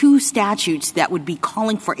have two statutes that would be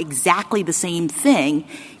calling for exactly the same thing.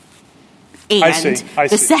 And I see.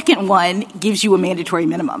 the second one gives you a mandatory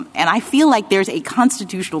minimum. And I feel like there's a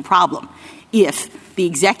constitutional problem if the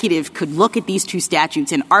executive could look at these two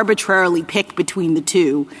statutes and arbitrarily pick between the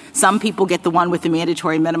two. Some people get the one with the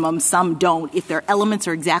mandatory minimum, some don't. If their elements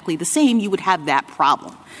are exactly the same, you would have that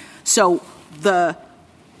problem. So the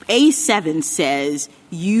A7 says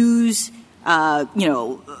use,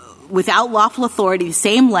 without lawful authority, the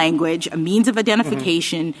same language, a means of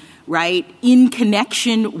identification, right, in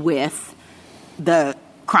connection with the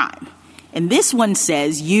crime. And this one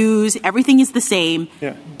says use, everything is the same,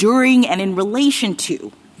 during and in relation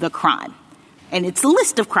to the crime. And it's a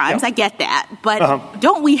list of crimes, I get that. But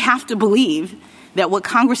don't we have to believe that what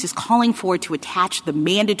Congress is calling for to attach the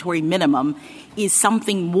mandatory minimum is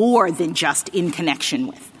something more than just in connection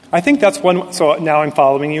with? I think that's one. So now I'm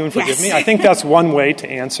following you, and forgive me. I think that's one way to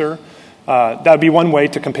answer. That would be one way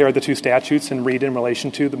to compare the two statutes and read in relation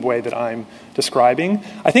to the way that I'm describing.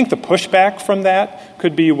 I think the pushback from that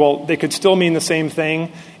could be, well, they could still mean the same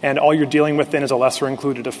thing, and all you're dealing with then is a lesser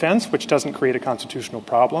included offense, which doesn't create a constitutional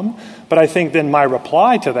problem. But I think then my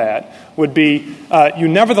reply to that would be, you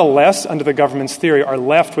nevertheless, under the government's theory, are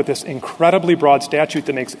left with this incredibly broad statute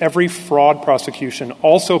that makes every fraud prosecution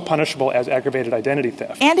also punishable as aggravated identity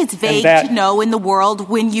theft. And it's vague to know in the world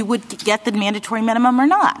when you would get the mandatory minimum or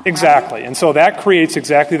not. Exactly. Right? And so that creates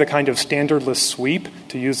exactly the kind of standardless sweep,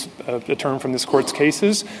 to use a term from this Court's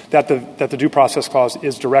cases, that the Due Process Clause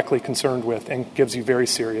is directly concerned with and gives you very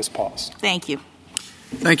serious pause. Thank you.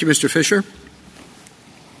 Thank you, Mr. Fisher.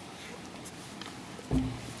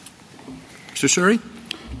 Mr. Suri?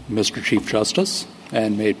 Mr. Chief Justice,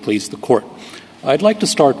 and may it please the Court. I'd like to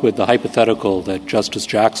start with the hypothetical that Justice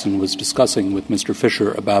Jackson was discussing with Mr.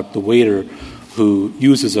 Fisher about the waiter who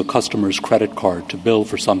uses a customer's credit card to bill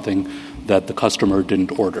for something that the customer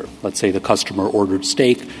didn't order. Let's say the customer ordered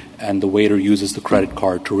steak, and the waiter uses the credit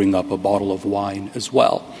card to ring up a bottle of wine as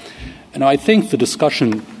well. And I think the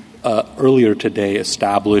discussion earlier today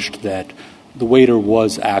established that the waiter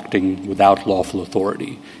was acting without lawful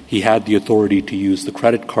authority. He had the authority to use the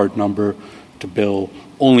credit card number to bill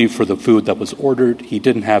only for the food that was ordered. He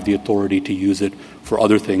didn't have the authority to use it for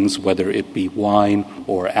other things, whether it be wine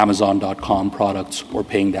or Amazon.com products or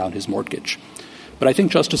paying down his mortgage. But I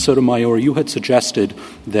think, Justice Sotomayor, you had suggested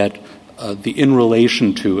that the in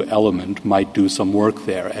relation to element might do some work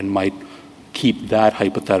there and might keep that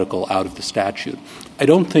hypothetical out of the statute. I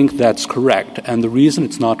don't think that's correct, and the reason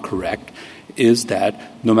it's not correct is that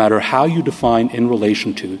no matter how you define in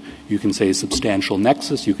relation to, you can say substantial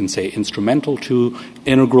nexus, you can say instrumental to,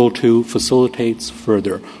 integral to, facilitates,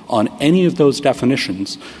 further. On any of those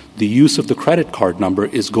definitions, the use of the credit card number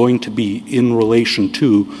is going to be in relation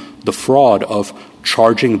to the fraud of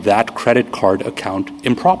charging that credit card account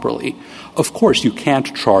improperly. Of course, you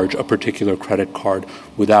can't charge a particular credit card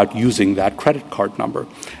without using that credit card number.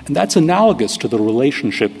 And that's analogous to the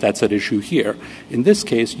relationship that's at issue here. In this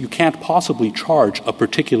case, you can't possibly charge a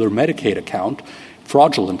particular Medicaid account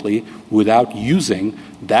fraudulently without using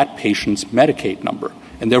that patient's Medicaid number.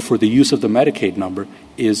 And therefore, the use of the Medicaid number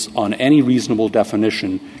is, on any reasonable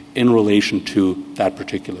definition, in relation to that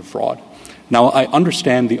particular fraud. Now, I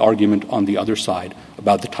understand the argument on the other side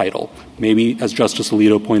about the title. Maybe, as Justice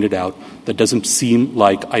Alito pointed out, that doesn't seem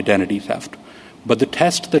like identity theft. But the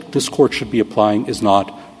test that this Court should be applying is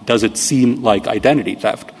not, does it seem like identity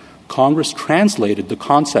theft? Congress translated the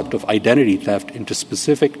concept of identity theft into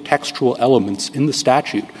specific textual elements in the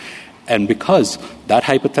statute. And because that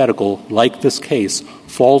hypothetical, like this case,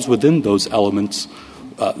 falls within those elements,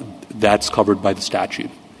 that's covered by the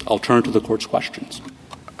statute. I'll turn to the Court's questions.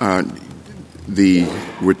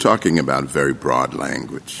 We're talking about very broad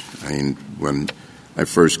language. I mean, when I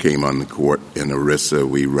first came on the court in ERISA,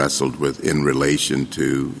 we wrestled with in relation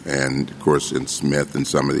to, and of course in Smith and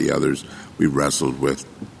some of the others, we wrestled with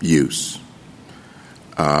use.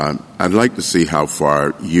 I'd like to see how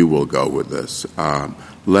far you will go with this.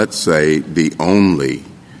 Let's say the only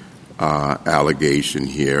allegation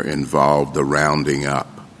here involved the rounding up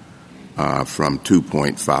from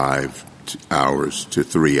 2.5 hours to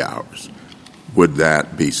 3 hours. Would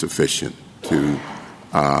that be sufficient to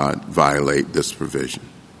violate this provision?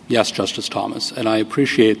 Yes, Justice Thomas, and I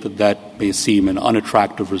appreciate that may seem an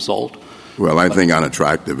unattractive result. Well, I think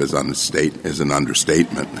unattractive is an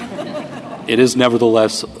understatement. It is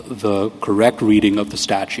nevertheless the correct reading of the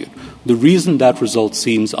statute. The reason that result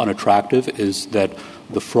seems unattractive is that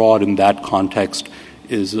the fraud in that context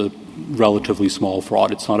is a relatively small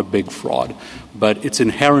fraud. It's not a big fraud. But it's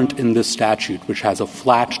inherent in this statute, which has a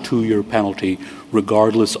flat 2-year penalty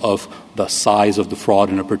regardless of the size of the fraud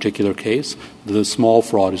in a particular case. The small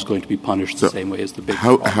fraud is going to be punished the same way as the big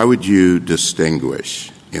fraud. How would you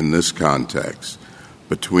distinguish in this context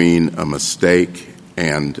between a mistake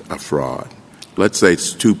and a fraud? Let's say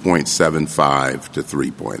it's 2.75 to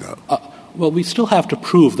 3.0. Well, we still have to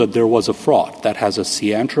prove that there was a fraud. That has a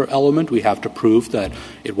scienter element. We have to prove that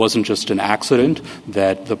it wasn't just an accident,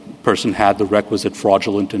 that the person had the requisite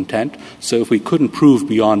fraudulent intent. So if we couldn't prove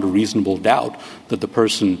beyond a reasonable doubt that the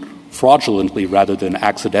person fraudulently rather than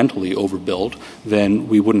accidentally overbilled, then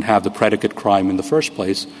we wouldn't have the predicate crime in the first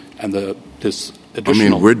place. And this additional...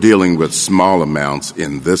 I mean, we're dealing with small amounts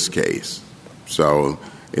in this case. So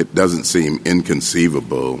it doesn't seem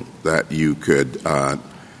inconceivable that you could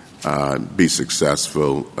be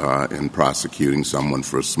successful in prosecuting someone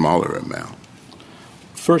for a smaller amount.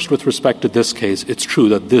 First, with respect to this case, it's true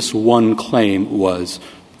that this one claim was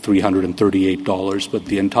 $338, but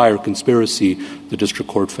the entire conspiracy, the district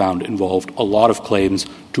court found, involved a lot of claims,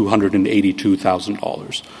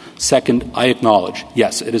 $282,000. Second, I acknowledge,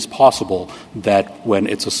 yes, it is possible that when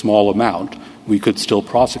it's a small amount, we could still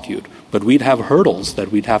prosecute. But we'd have hurdles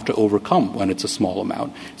that we'd have to overcome when it's a small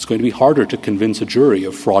amount. It's going to be harder to convince a jury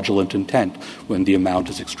of fraudulent intent when the amount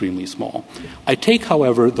is extremely small. I take,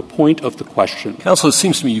 however, the point of the question. Counsel, it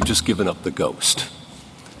seems to me you've just given up the ghost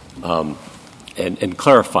and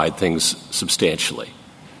clarified things substantially.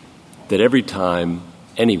 That every time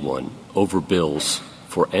anyone overbills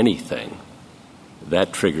for anything,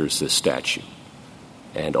 that triggers this statute.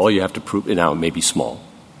 And all you have to prove, now it may be small,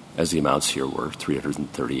 as the amounts here were,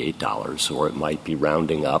 $338, or it might be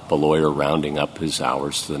rounding up, a lawyer rounding up his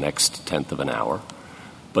hours to the next tenth of an hour.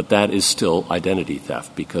 But that is still identity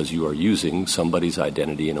theft because you are using somebody's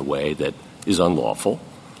identity in a way that is unlawful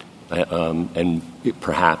and it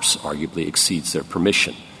perhaps arguably exceeds their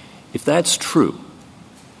permission. If that's true,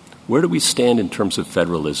 where do we stand in terms of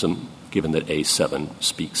federalism, given that A7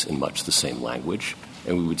 speaks in much the same language?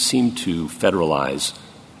 And we would seem to federalize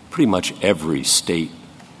pretty much every state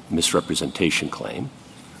misrepresentation claim.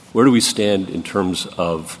 Where do we stand in terms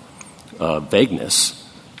of vagueness,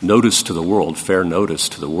 notice to the world, fair notice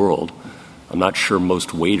to the world? I'm not sure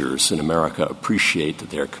most waiters in America appreciate that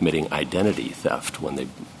they're committing identity theft when they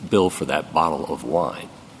bill for that bottle of wine.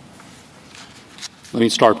 Let me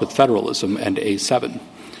start with federalism and A7.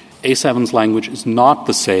 A7's language is not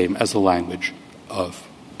the same as the language of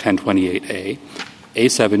 1028A.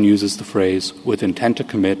 A7 uses the phrase with intent to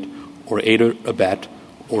commit or aid or abet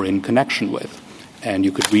or in connection with. And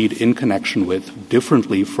you could read in connection with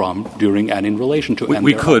differently from, during, and in relation to.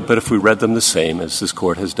 We could, but if we read them the same as this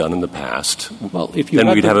Court has done in the past,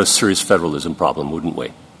 then we'd have a serious federalism problem, wouldn't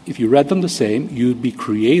we? If you read them the same, you'd be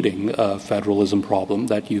creating a federalism problem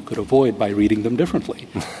that you could avoid by reading them differently.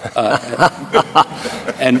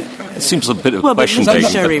 And it seems a bit of a question taking.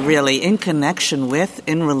 Well, but really, in connection with,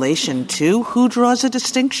 in relation to, who draws a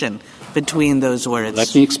distinction between those words?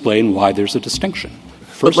 Let me explain why there's a distinction.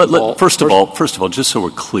 First of all, just so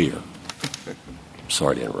we're clear.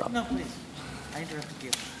 Sorry to interrupt. No, please. I interrupted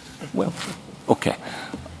you. Well, okay.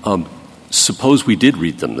 Suppose we did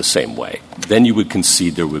read them the same way. Then you would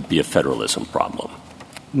concede there would be a federalism problem.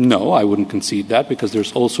 No, I wouldn't concede that because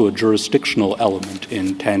there's also a jurisdictional element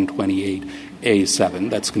in 1028A7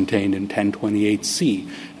 that's contained in 1028C.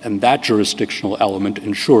 And that jurisdictional element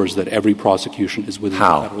ensures that every prosecution is within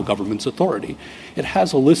the federal government's authority. It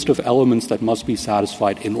has a list of elements that must be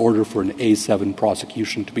satisfied in order for an A7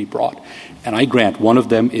 prosecution to be brought. And I grant one of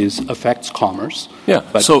them is affects commerce. Yeah,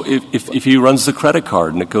 so if he runs the credit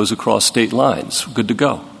card and it goes across state lines, good to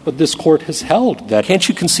go. But this Court has held that... Can't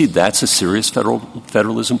you concede that's a serious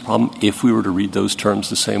federalism problem if we were to read those terms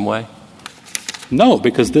the same way? No,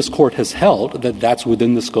 because this Court has held that that's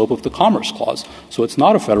within the scope of the Commerce Clause. So it's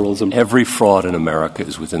not a federalism. Every fraud in America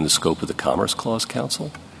is within the scope of the Commerce Clause,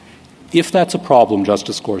 counsel? If that's a problem,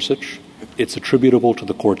 Justice Gorsuch, it's attributable to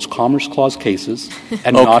the Court's Commerce Clause cases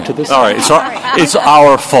and not to this. All right, it's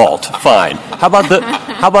our fault. Fine. How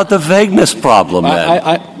about the vagueness problem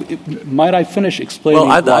then? Might I finish explaining?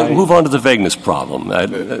 Well, I move on to the vagueness problem.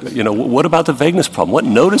 What about the vagueness problem? What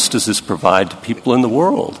notice does this provide to people in the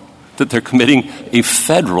world that they're committing a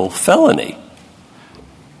federal felony?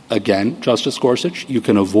 Again, Justice Gorsuch, you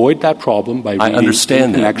can avoid that problem by reading I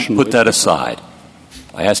understand that. Put that with aside.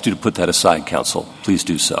 I asked you to put that aside, counsel. Please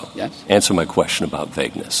do so. Yes. Answer my question about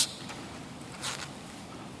vagueness.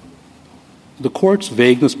 The Court's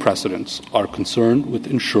vagueness precedents are concerned with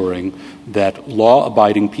ensuring that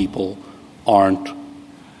law-abiding people aren't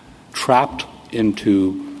trapped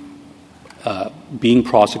into being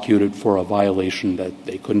prosecuted for a violation that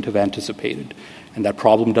they couldn't have anticipated. And that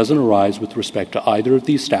problem doesn't arise with respect to either of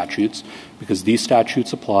these statutes because these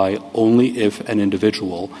statutes apply only if an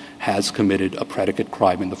individual has committed a predicate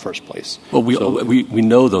crime in the first place. Well, we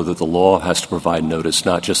know, though, that the law has to provide notice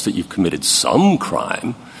not just that you've committed some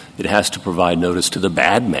crime. It has to provide notice to the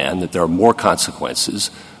bad man that there are more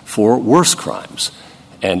consequences for worse crimes.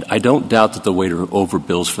 And I don't doubt that the waiter who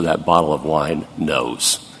overbills for that bottle of wine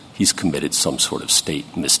knows he's committed some sort of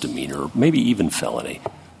state misdemeanor, maybe even felony.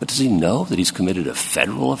 But does he know that he's committed a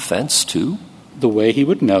federal offense, too? The way he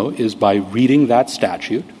would know is by reading that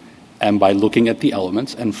statute and by looking at the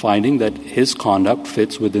elements and finding that his conduct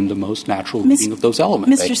fits within the most natural reading of those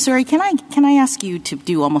elements. Mr. Suri, can I ask you to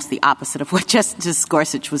do almost the opposite of what Justice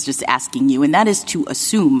Gorsuch was just asking you, and that is to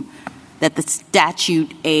assume that the statute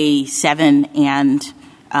A7 and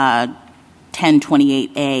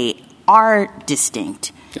 1028A are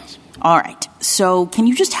distinct. Yes. All right. So can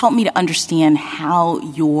you just help me to understand how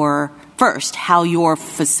your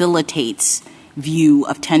facilitates view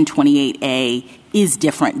of 1028A is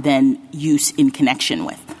different than use in connection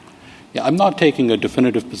with? Yeah, I'm not taking a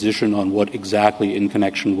definitive position on what exactly in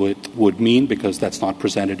connection with would mean because that's not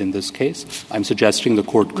presented in this case. I'm suggesting the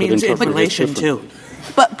Court could interpret it differently.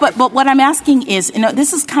 But what I'm asking is,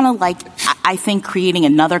 this is kind of like, I think, creating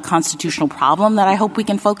another constitutional problem that I hope we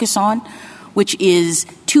can focus on, which is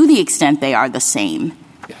to the extent they are the same,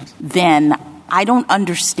 yes, then I don't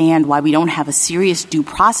understand why we don't have a serious due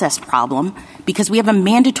process problem because we have a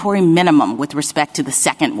mandatory minimum with respect to the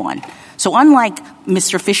second one. So unlike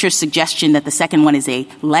Mr. Fisher's suggestion that the second one is a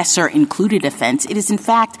lesser included offense, it is in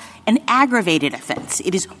fact an aggravated offense.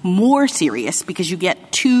 It is more serious because you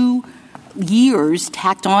get 2 years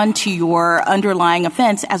tacked on to your underlying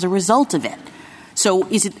offense as a result of it. So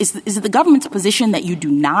is it the government's position that you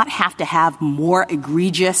do not have to have more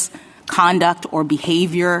egregious conduct or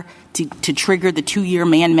behavior to trigger the 2-year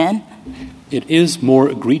man-men? It is more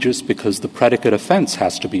egregious because the predicate offense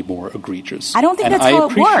has to be more egregious. I don't think that's how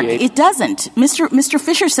it works. It doesn't. Mr.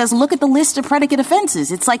 Fisher says, look at the list of predicate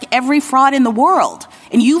offenses. It's like every fraud in the world.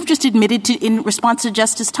 And you've just admitted in response to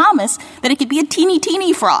Justice Thomas that it could be a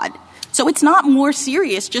teeny fraud. So it's not more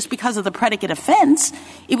serious just because of the predicate offense.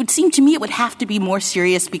 It would seem to me it would have to be more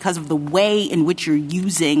serious because of the way in which you're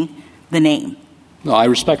using the name. No, I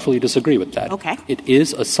respectfully disagree with that. Okay. It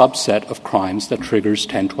is a subset of crimes that triggers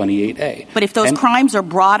 1028A. But if those crimes are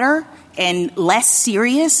broader and less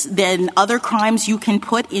serious than other crimes you can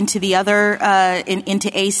put into the other into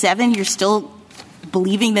A7, you're still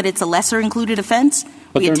believing that it's a lesser included offense?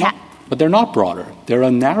 But they're not broader. They're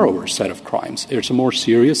a narrower set of crimes. It's a more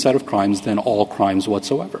serious set of crimes than all crimes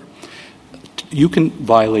whatsoever. You can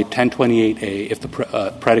violate 1028A if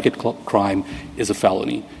the predicate crime is a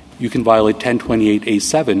felony. You can violate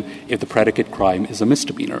 1028A7 if the predicate crime is a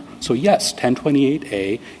misdemeanor. So, yes,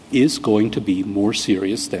 1028A is going to be more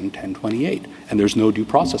serious than 1028, and there's no due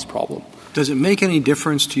process problem. Does it make any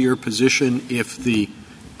difference to your position if the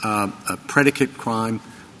predicate crime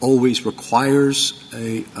always requires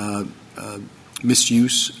a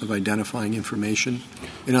misuse of identifying information?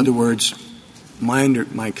 In other words,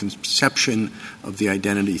 my conception of the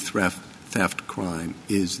identity theft crime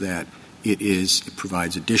is that it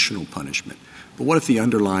provides additional punishment. But what if the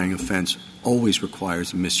underlying offense always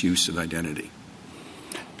requires a misuse of identity?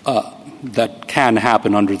 That can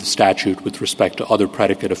happen under the statute with respect to other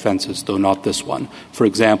predicate offenses, though not this one. For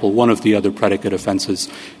example, one of the other predicate offenses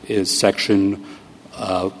is section,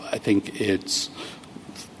 I think it's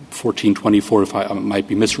 1424, if I might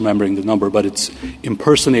be misremembering the number, but it's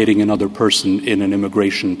impersonating another person in an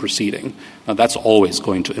immigration proceeding. Now, that's always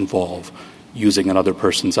going to involve using another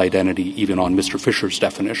person's identity, even on Mr. Fisher's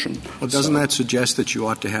definition. Well, doesn't that suggest that you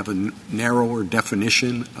ought to have a narrower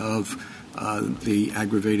definition of the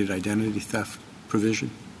aggravated identity theft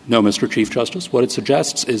provision? No, Mr. Chief Justice. What it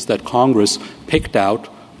suggests is that Congress picked out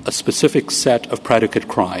a specific set of predicate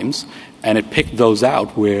crimes, and it picked those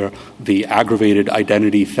out where the aggravated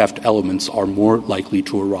identity theft elements are more likely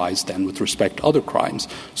to arise than with respect to other crimes.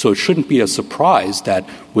 So it shouldn't be a surprise that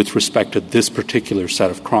with respect to this particular set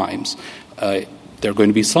of crimes, there are going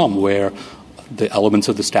to be some where the elements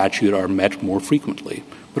of the statute are met more frequently.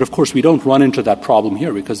 But, of course, we don't run into that problem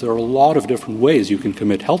here because there are a lot of different ways you can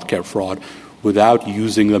commit healthcare fraud without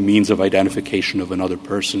using the means of identification of another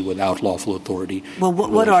person without lawful authority. Well,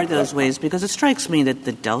 what are those ways? Because it strikes me that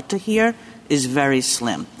the delta here is very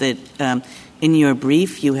slim. That in your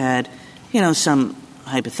brief you had, some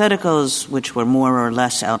hypotheticals which were more or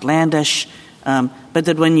less outlandish, but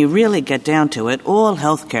that when you really get down to it, all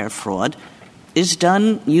healthcare fraud is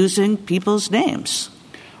done using people's names.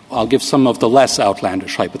 I'll give some of the less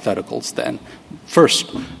outlandish hypotheticals then.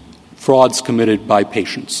 First, frauds committed by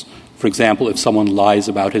patients. For example, if someone lies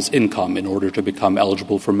about his income in order to become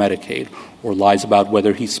eligible for Medicaid, or lies about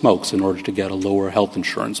whether he smokes in order to get a lower health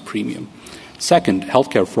insurance premium. Second,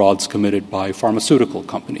 healthcare frauds committed by pharmaceutical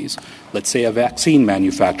companies. Let's say a vaccine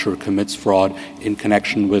manufacturer commits fraud in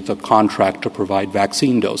connection with a contract to provide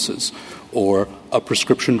vaccine doses, or a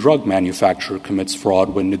prescription drug manufacturer commits fraud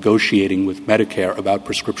when negotiating with Medicare about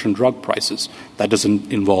prescription drug prices. That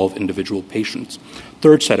doesn't involve individual patients.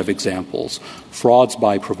 Third set of examples, frauds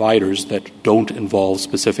by providers that don't involve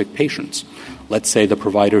specific patients. Let's say the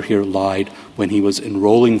provider here lied when he was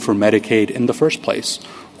enrolling for Medicaid in the first place,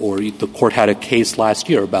 or the court had a case last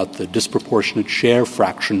year about the disproportionate share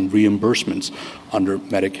fraction reimbursements under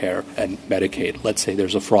Medicare and Medicaid. Let's say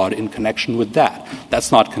there's a fraud in connection with that.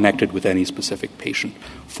 That's not connected with any specific patient.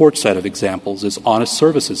 Fourth set of examples is honest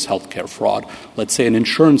services healthcare fraud. Let's say an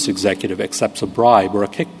insurance executive accepts a bribe or a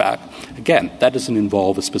kickback. Again, that doesn't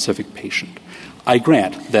involve a specific patient. I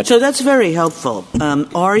grant that. So that's very helpful.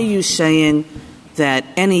 Are you saying that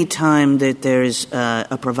any time that there's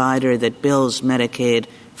a provider that bills Medicaid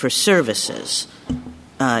for services,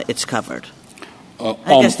 it's covered? I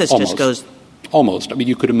guess this just goes... Almost. I mean,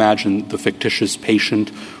 you could imagine the fictitious patient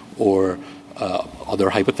or other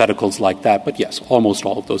hypotheticals like that. But, yes, almost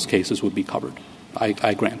all of those cases would be covered.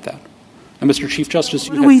 I grant that. And, Mr. Chief Justice,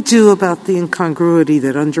 what do we do about the incongruity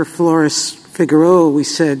that under Flores-Figueroa we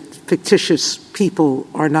said fictitious people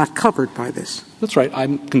are not covered by this? That's right.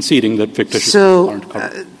 I'm conceding that fictitious people aren't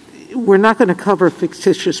covered. We're not going to cover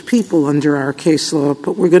fictitious people under our case law,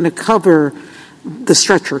 but we're going to cover the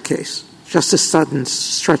Stretcher case, Justice Sutton's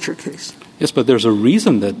Stretcher case. Yes, but there's a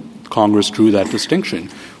reason that Congress drew that distinction.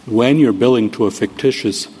 When you're billing to a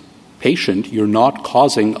fictitious patient, you're not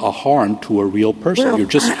causing a harm to a real person. Well, you're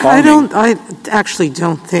just harming. I actually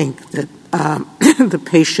don't think that the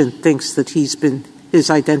patient thinks that his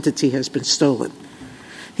identity has been stolen.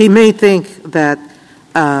 He may think that,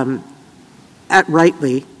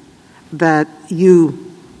 rightly, that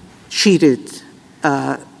you cheated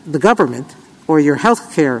the government or your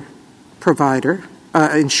health care provider,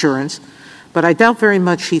 insurance, but I doubt very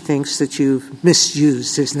much he thinks that you've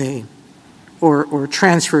misused his name or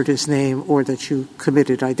transferred his name or that you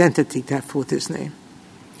committed identity theft with his name.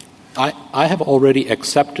 I have already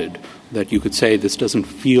accepted that you could say this doesn't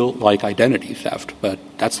feel like identity theft, but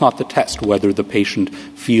that's not the test, whether the patient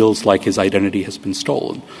feels like his identity has been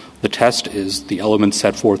stolen. The test is the elements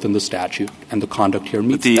set forth in the statute, and the conduct here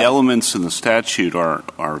meets that. But the elements in the statute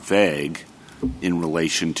are vague in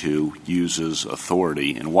relation to uses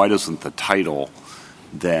authority, and why doesn't the title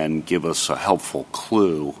then give us a helpful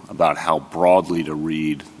clue about how broadly to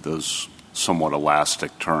read those somewhat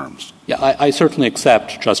elastic terms? Yeah, I certainly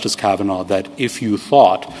accept, Justice Kavanaugh, that if you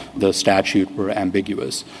thought the statute were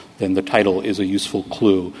ambiguous, then the title is a useful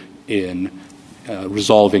clue in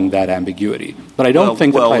resolving that ambiguity. But I don't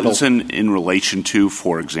think the title... Well, it's in relation to,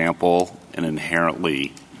 for example, an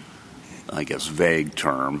inherently, I guess, vague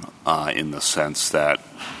term in the sense that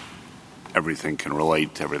everything can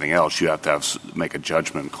relate to everything else. You have to make a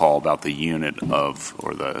judgment call about the unit of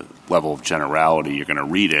or the level of generality you're going to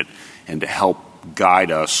read it, and to help guide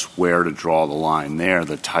us where to draw the line there,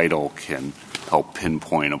 the title can help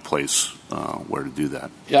pinpoint a place where to do that.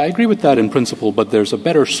 Yeah, I agree with that in principle, but there's a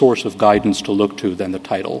better source of guidance to look to than the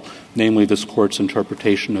title, namely this Court's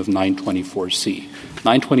interpretation of 924C.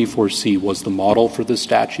 924C was the model for this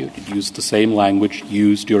statute. It used the same language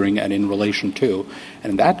used during and in relation to.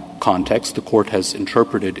 And in that context, the Court has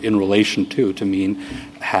interpreted in relation to mean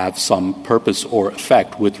have some purpose or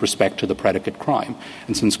effect with respect to the predicate crime.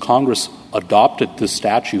 And since Congress adopted this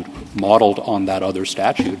statute modeled on that other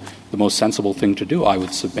statute, the most sensible thing to do, I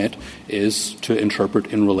would submit, is to interpret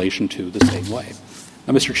in relation to the same way.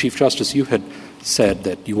 Now, Mr. Chief Justice, you had said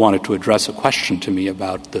that you wanted to address a question to me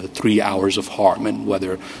about the 3 hours of harm and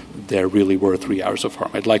whether there really were 3 hours of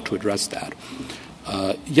harm. I'd like to address that.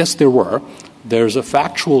 Yes, there were. There's a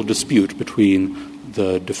factual dispute between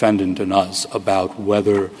the defendant and us about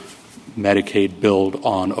whether Medicaid billed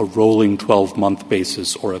on a rolling 12-month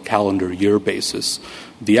basis or a calendar year basis.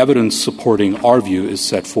 The evidence supporting our view is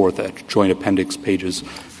set forth at Joint Appendix pages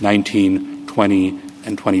 19, 20,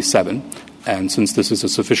 and 27. And since this is a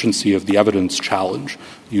sufficiency of the evidence challenge,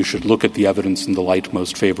 you should look at the evidence in the light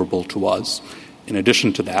most favorable to us. In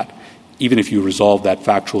addition to that, even if you resolve that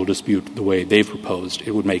factual dispute the way they've proposed,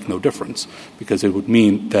 it would make no difference, because it would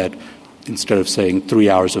mean that instead of saying 3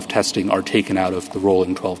 hours of testing are taken out of the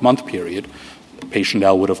rolling 12-month period, patient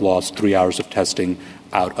L would have lost 3 hours of testing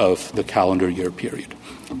out of the calendar year period.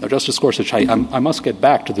 Now, Justice Gorsuch, I must get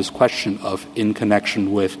back to this question of in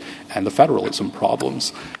connection with and the federalism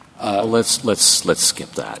problems. Well, let's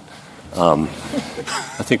skip that. I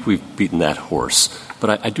think we've beaten that horse.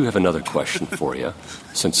 But I do have another question for you,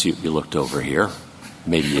 since you looked over here.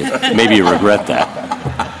 Maybe you regret that.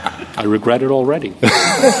 I regret it already.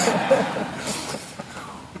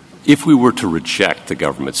 If we were to reject the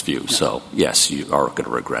government's view, so yes, you are going to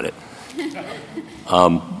regret it,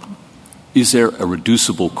 is there a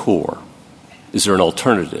reducible core? Is there an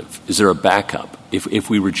alternative? Is there a backup? If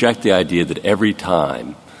we reject the idea that every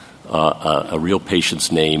time a real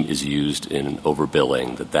patient's name is used in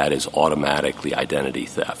overbilling, that is automatically identity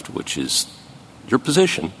theft, which is your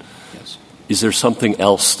position, yes. Is there something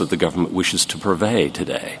else that the government wishes to purvey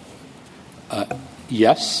today?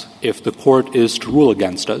 Yes. If the court is to rule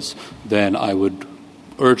against us, then I would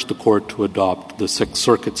urge the court to adopt the Sixth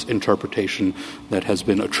Circuit's interpretation that has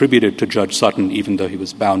been attributed to Judge Sutton, even though he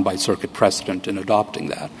was bound by circuit precedent in adopting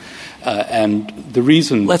that. And the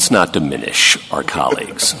reason... Let's not diminish our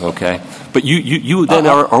colleagues, okay? But you then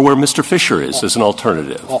are where Mr. Fisher is as an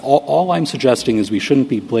alternative. All I'm suggesting is we shouldn't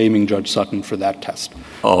be blaming Judge Sutton for that test,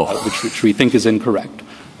 which we think is incorrect.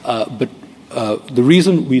 But the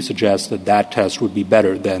reason we suggest that test would be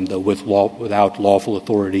better than the without lawful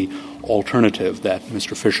authority alternative that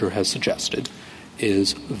Mr. Fisher has suggested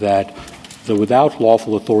is that the without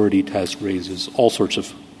lawful authority test raises all sorts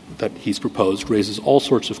of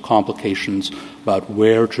complications about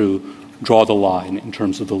where to draw the line in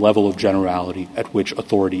terms of the level of generality at which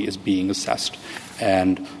authority is being assessed.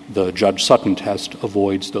 And the Judge Sutton test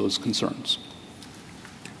avoids those concerns.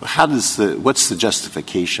 What's the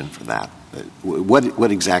justification for that?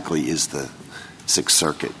 What exactly is the Sixth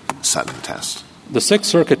Circuit Sutton test? The Sixth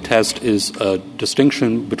Circuit test is a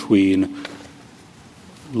distinction between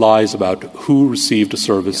lies about who received a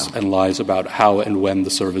service and lies about how and when the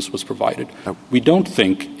service was provided. We don't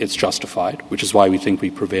think it's justified, which is why we think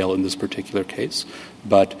we prevail in this particular case,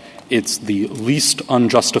 but it's the least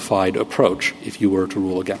unjustified approach if you were to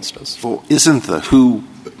rule against us. Well, isn't the who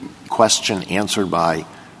question answered by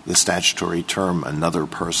the statutory term another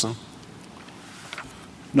person?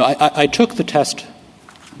 No, I took the test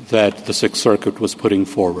that the Sixth Circuit was putting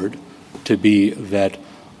forward to be that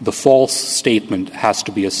the false statement has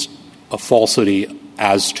to be a falsity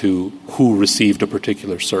as to who received a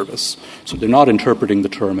particular service. So they're not interpreting the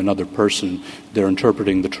term another person, they're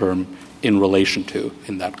interpreting the term in relation to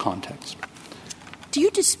in that context. Do you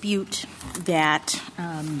dispute that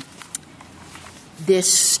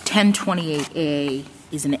this 1028A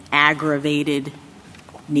is an aggravated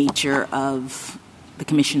nature of the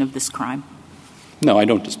commission of this crime? No, I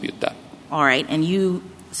don't dispute that. All right. And you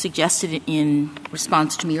suggested in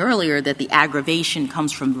response to me earlier that the aggravation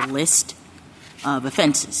comes from the list of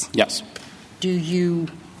offenses. Yes. Do you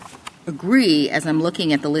agree, as I'm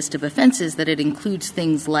looking at the list of offenses, that it includes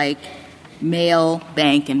things like mail,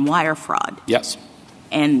 bank, and wire fraud? Yes.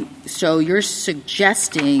 And so you're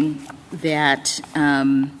suggesting that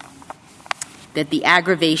that the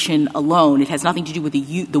aggravation alone, it has nothing to do with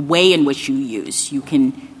the way in which you use. You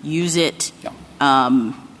can use it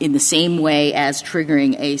in the same way as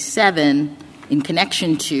triggering A7 in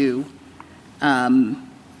connection to,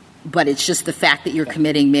 but it's just the fact that you're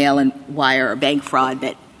committing mail and wire or bank fraud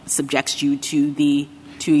that subjects you to the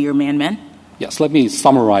 2-year man-men? Yes, let me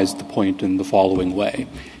summarize the point in the following way.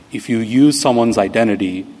 If you use someone's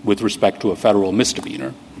identity with respect to a federal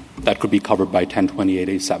misdemeanor, that could be covered by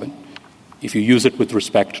 1028A7. If you use it with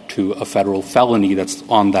respect to a federal felony that's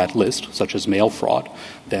on that list, such as mail fraud,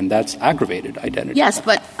 then that's aggravated identity. Yes,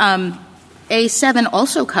 but A7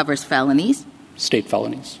 also covers felonies. State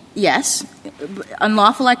felonies. Yes.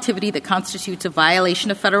 Unlawful activity that constitutes a violation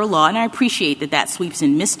of federal law, and I appreciate that sweeps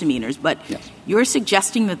in misdemeanors, but yes. You're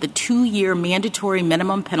suggesting that the 2-year mandatory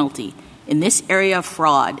minimum penalty in this area of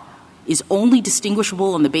fraud is only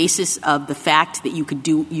distinguishable on the basis of the fact that you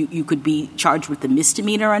could be charged with the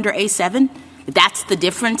misdemeanor under A7? That's the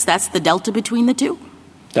difference? That's the delta between the two?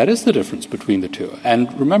 That is the difference between the two.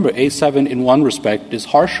 And remember, A7 in one respect is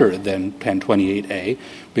harsher than 1028A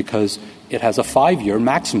because it has a 5-year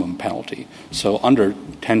maximum penalty. So under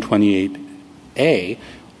 1028A,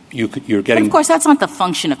 you're getting... But of course, that's not the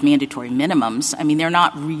function of mandatory minimums. I mean, they're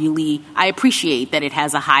not really... I appreciate that it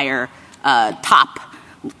has a higher top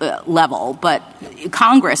level, but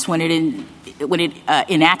Congress, when it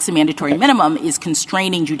enacts a mandatory minimum, is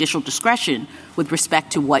constraining judicial discretion with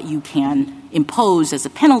respect to what you can impose as a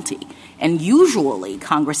penalty. And usually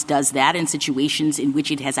Congress does that in situations in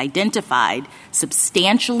which it has identified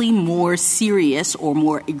substantially more serious or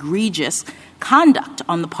more egregious conduct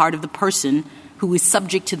on the part of the person who is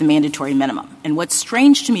subject to the mandatory minimum. And what's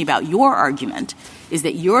strange to me about your argument is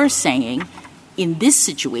that you're saying in this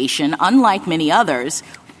situation, unlike many others,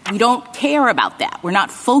 we don't care about that. We're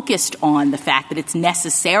not focused on the fact that it's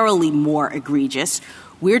necessarily more egregious.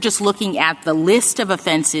 We're just looking at the list of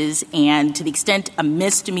offenses, and to the extent a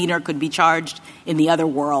misdemeanor could be charged in the other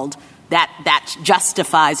world, that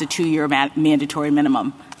justifies a 2-year mandatory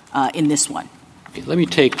minimum in this one. Okay, let me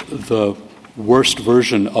take the worst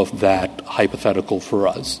version of that hypothetical for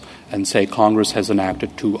us and say Congress has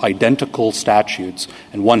enacted 2 identical statutes,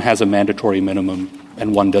 and one has a mandatory minimum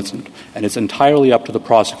and one doesn't. And it's entirely up to the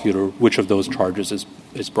prosecutor which of those charges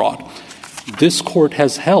is brought. This Court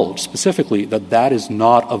has held specifically that is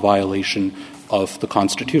not a violation of the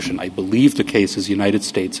Constitution. I believe the case is United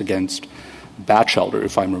States against Batchelder,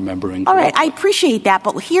 if I'm remembering correctly. All right, I appreciate that,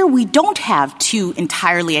 but here we don't have 2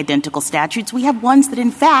 entirely identical statutes. We have ones that,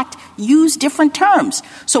 in fact, use different terms.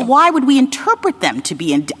 So why would we interpret them to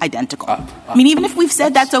be identical? I mean, even if we've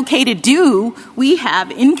said that's okay to do, we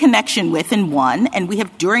have in connection with in one, and we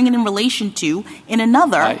have during and in relation to in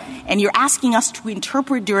another, and you're asking us to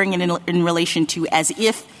interpret during and in relation to as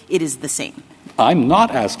if it is the same. I'm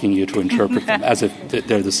not asking you to interpret them as if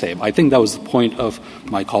they're the same. I think that was the point of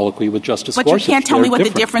my colloquy with Justice Gorsuch. But you can't tell me what the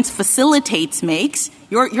difference facilitates makes.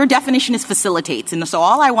 Your definition is facilitates. And so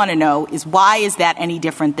all I want to know is why is that any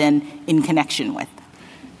different than in connection with?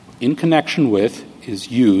 In connection with is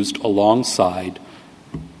used alongside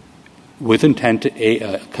with intent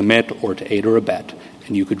to commit or to aid or abet.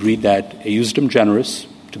 And you could read that eusdem generis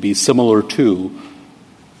to be similar to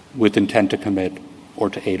with intent to commit or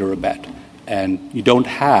to aid or abet. And you don't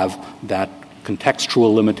have that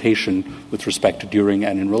contextual limitation with respect to during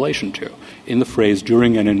and in relation to. In the phrase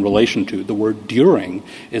during and in relation to, the word during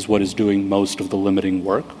is what is doing most of the limiting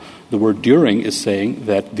work. The word during is saying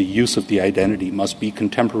that the use of the identity must be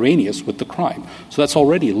contemporaneous with the crime. So that's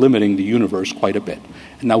already limiting the universe quite a bit.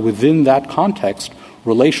 And now within that context,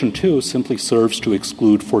 relation to simply serves to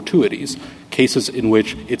exclude fortuities, cases in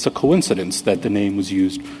which it's a coincidence that the name was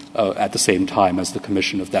used at the same time as the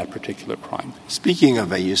commission of that particular crime. Speaking of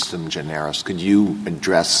eusdem generis, could you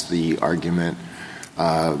address the argument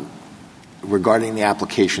regarding the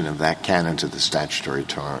application of that canon to the statutory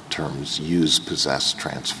terms use, possess,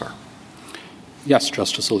 transfer? Yes,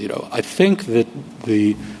 Justice Alito. I think that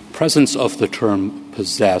the presence of the term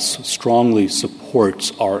possess strongly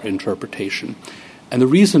supports our interpretation. And the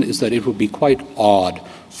reason is that it would be quite odd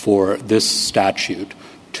for this statute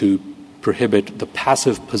to prohibit the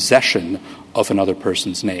passive possession of another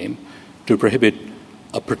person's name, to prohibit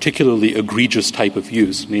a particularly egregious type of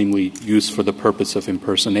use, namely use for the purpose of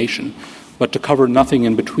impersonation, but to cover nothing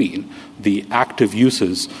in between, the active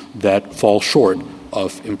uses that fall short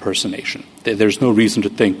of impersonation. There's no reason to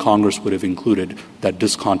think Congress would have included that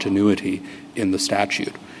discontinuity in the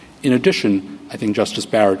statute. In addition, I think Justice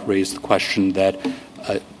Barrett raised the question that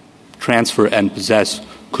transfer and possess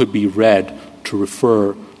could be read to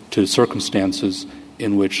refer to circumstances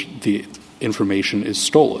in which the information is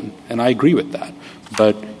stolen. And I agree with that.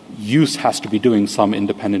 But use has to be doing some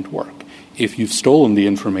independent work. If you've stolen the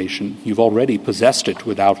information, you've already possessed it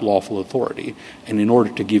without lawful authority. And in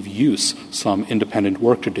order to give use some independent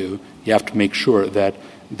work to do, you have to make sure that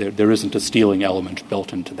there isn't a stealing element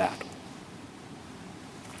built into that.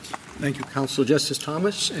 Thank you, Counsel. Justice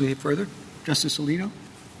Thomas, any further? Justice Alito?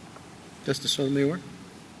 Justice Sotomayor?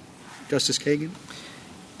 Justice Kagan?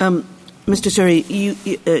 Mr. Suri, you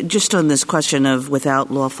just on this question of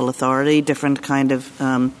without lawful authority, different kind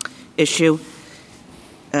of issue,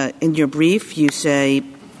 in your brief you say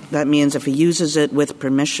that means if he uses it with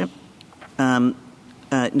permission,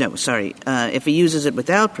 if he uses it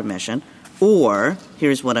without permission, or,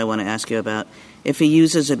 here's what I want to ask you about, if he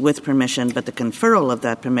uses it with permission but the conferral of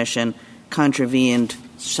that permission contravened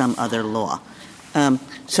some other law.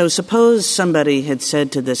 So suppose somebody had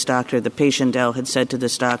said to this doctor, the patient L had said to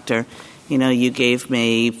this doctor, you gave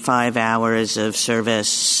me 5 hours of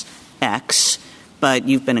service X, but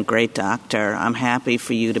you've been a great doctor. I'm happy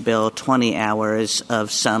for you to bill 20 hours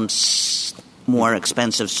of some more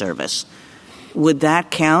expensive service. Would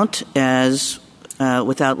that count as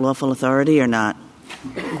without lawful authority or not?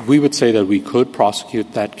 We would say that we could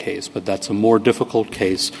prosecute that case, but that's a more difficult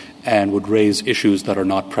case and would raise issues that are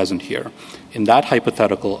not present here. In that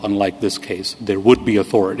hypothetical, unlike this case, there would be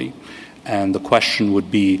authority, and the question would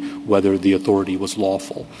be whether the authority was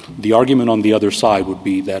lawful. The argument on the other side would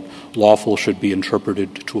be that lawful should be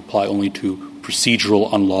interpreted to apply only to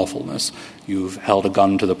procedural unlawfulness. You've held a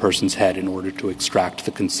gun to the person's head in order to extract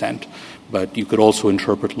the consent, but you could also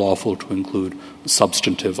interpret lawful to include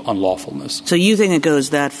substantive unlawfulness. So you think it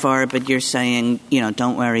goes that far, but you're saying,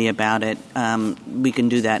 don't worry about it. We can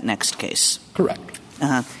do that next case. Correct.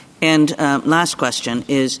 And last question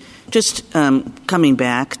is just coming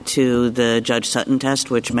back to the Judge Sutton test,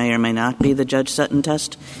 which may or may not be the Judge Sutton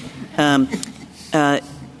test.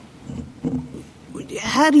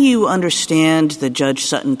 How do you understand the Judge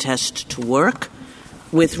Sutton test to work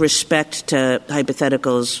with respect to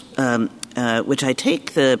hypotheticals, which I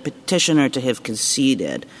take the petitioner to have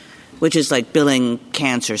conceded, which is like billing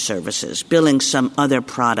cancer services, billing some other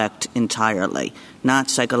product entirely, not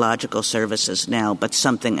psychological services now, but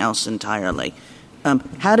something else entirely?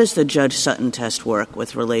 How does the Judge Sutton test work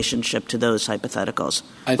with relationship to those hypotheticals,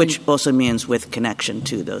 which also means with connection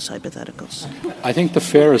to those hypotheticals? I think the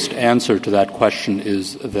fairest answer to that question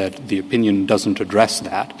is that the opinion doesn't address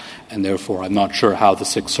that, and therefore I'm not sure how the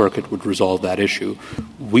Sixth Circuit would resolve that issue.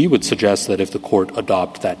 We would suggest that if the court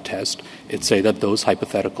adopt that test, it'd say that those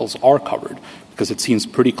hypotheticals are covered, because it seems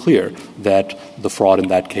pretty clear that the fraud in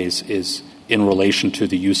that case is in relation to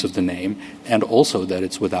the use of the name, and also that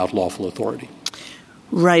it's without lawful authority.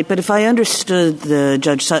 Right, but if I understood the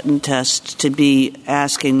Judge Sutton test to be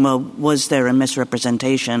asking, well, was there a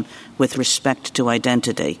misrepresentation with respect to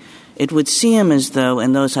identity? It would seem as though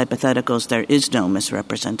in those hypotheticals there is no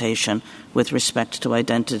misrepresentation with respect to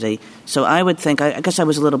identity. So I would think, I guess I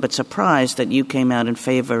was a little bit surprised that you came out in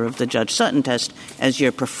favor of the Judge Sutton test as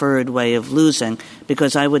your preferred way of losing,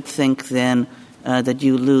 because I would think then that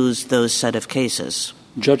you lose those set of cases.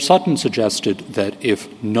 Judge Sutton suggested that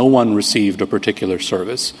if no one received a particular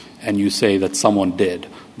service and you say that someone did,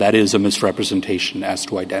 that is a misrepresentation as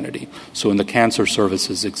to identity. So in the cancer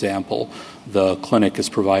services example, the clinic is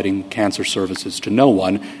providing cancer services to no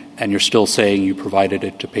one, and you're still saying you provided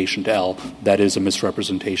it to patient L. That is a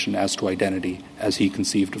misrepresentation as to identity as he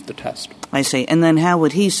conceived of the test. I see. And then how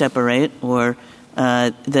would he separate, or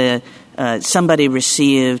somebody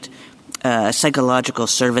received psychological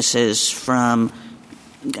services from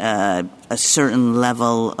a certain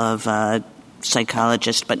level of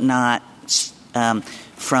psychologist, but not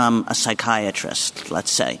from a psychiatrist,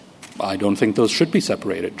 let's say? I don't think those should be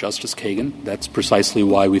separated, Justice Kagan. That's precisely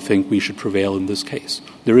why we think we should prevail in this case.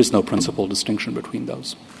 There is no principal distinction between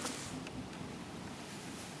those.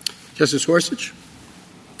 Justice Gorsuch?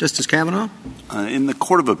 Justice Kavanaugh? In the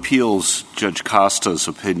Court of Appeals, Judge Costa's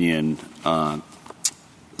opinion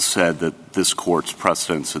said that this court's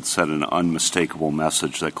precedents had set an unmistakable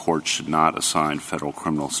message that courts should not assign federal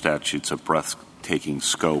criminal statutes a breathtaking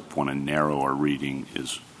scope when a narrower reading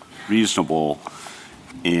is reasonable.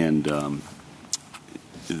 And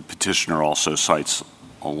the petitioner also cites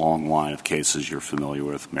a long line of cases you're familiar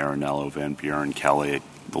with, Marinello, Van Buren, Kelly,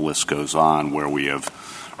 the list goes on, where we have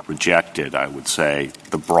rejected, I would say,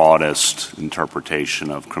 the broadest interpretation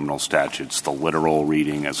of criminal statutes, the literal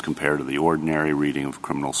reading as compared to the ordinary reading of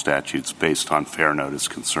criminal statutes based on fair notice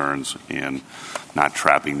concerns and not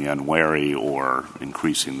trapping the unwary or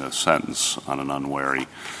increasing the sentence on an unwary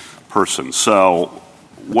person. So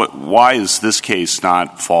why does this case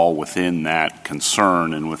not fall within that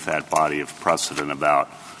concern and with that body of precedent about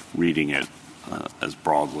reading it as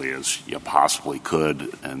broadly as you possibly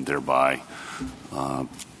could and thereby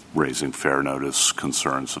raising fair notice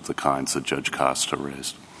concerns of the kinds that Judge Costa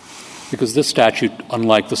raised? Because this statute,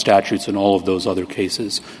 unlike the statutes in all of those other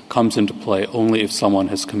cases, comes into play only if someone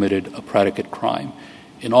has committed a predicate crime.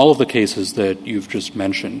 In all of the cases that you've just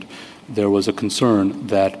mentioned, there was a concern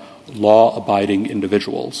that law-abiding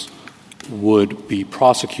individuals would be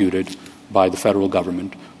prosecuted by the federal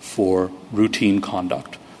government for routine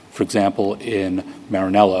conduct. For example, in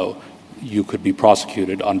Marinello, you could be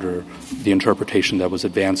prosecuted under the interpretation that was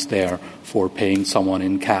advanced there for paying someone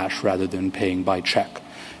in cash rather than paying by check.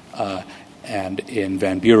 And in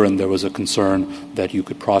Van Buren, there was a concern that you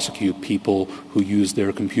could prosecute people who use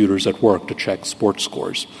their computers at work to check sports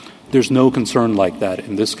scores. There's no concern like that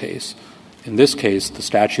in this case. In this case, the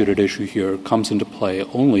statute at issue here comes into play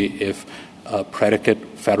only if a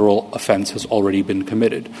predicate federal offense has already been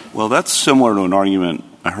committed. Well, that's similar to an argument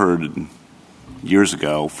I heard years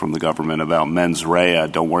ago from the government about mens rea.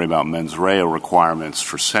 Don't worry about mens rea requirements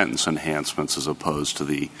for sentence enhancements as opposed to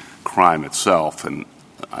the crime itself. And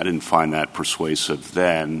I didn't find that persuasive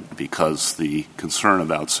then because the concern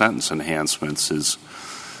about sentence enhancements is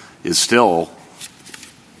still,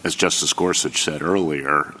 as Justice Gorsuch said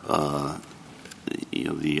earlier,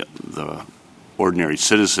 the ordinary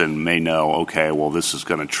citizen may know, okay, well, this is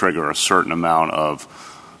going to trigger a certain amount of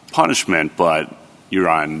punishment, but you're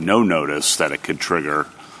on no notice that it could trigger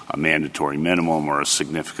a mandatory minimum or a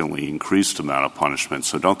significantly increased amount of punishment.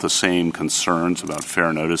 So don't the same concerns about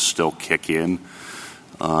fair notice still kick in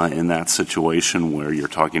that situation where you're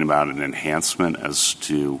talking about an enhancement as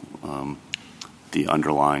to the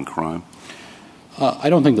underlying crime? I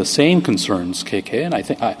don't think the same concerns kick in.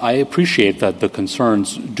 I appreciate that the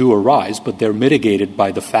concerns do arise, but they're mitigated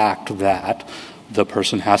by the fact that the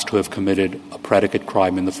person has to have committed a predicate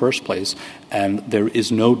crime in the first place, and there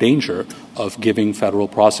is no danger of giving federal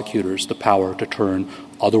prosecutors the power to turn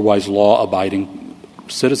otherwise law-abiding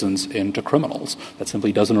citizens into criminals. That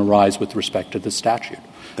simply doesn't arise with respect to the statute.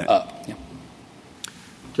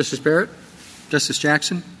 Justice Barrett? Justice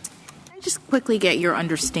Jackson? Just quickly get your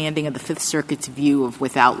understanding of the Fifth Circuit's view of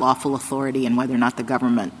without lawful authority and whether or not the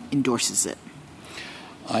government endorses it.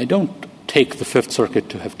 I don't take the Fifth Circuit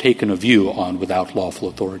to have taken a view on without lawful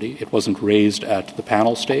authority. It wasn't raised at the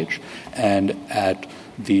panel stage, and at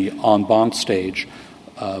the en banc stage,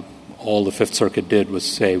 all the Fifth Circuit did was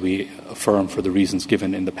say we affirm for the reasons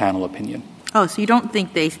given in the panel opinion. Oh, so you don't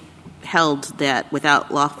think they held that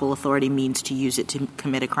without lawful authority means to use it to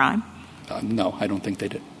commit a crime? No, I don't think they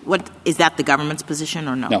did. Is that the government's position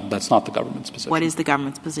or no? No, that's not the government's position. What is the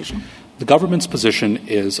government's position? The government's position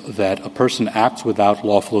is that a person acts without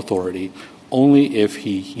lawful authority only if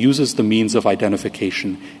he uses the means of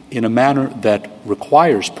identification in a manner that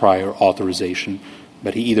requires prior authorization,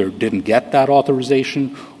 but he either didn't get that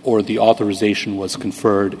authorization or the authorization was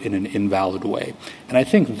conferred in an invalid way. And I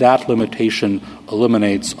think that limitation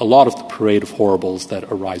eliminates a lot of the parade of horribles that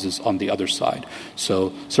arises on the other side.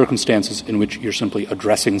 So circumstances in which you're simply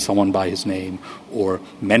addressing someone by his name or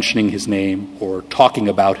mentioning his name or talking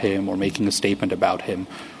about him or making a statement about him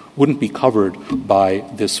wouldn't be covered by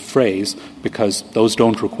this phrase because those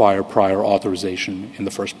don't require prior authorization in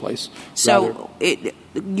the first place. So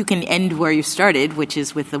you can end where you started, which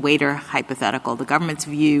is with the waiter hypothetical. The government's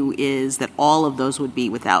view is that all of those would be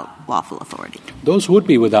without lawful authority. Those would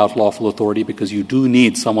be without lawful authority because you do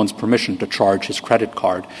need someone's permission to charge his credit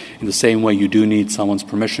card in the same way you do need someone's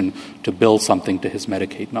permission to bill something to his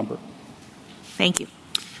Medicaid number. Thank you.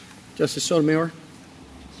 Justice Sotomayor?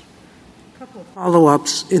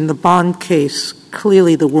 Follow-ups. In the Bond case,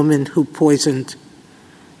 clearly the woman who poisoned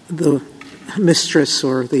the mistress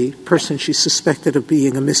or the person she suspected of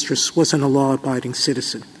being a mistress wasn't a law-abiding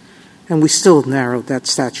citizen. And we still narrowed that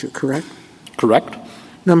statute, correct? Correct.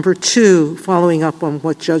 Number two, following up on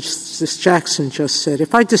what Justice Jackson just said,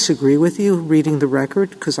 if I disagree with you reading the record,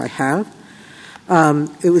 because I have,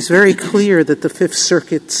 it was very clear that the Fifth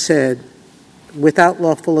Circuit said without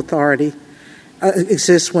lawful authority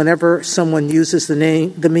exists whenever someone uses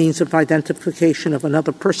the means of identification of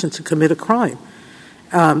another person to commit a crime.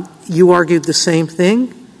 You argued the same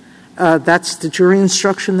thing. That's the jury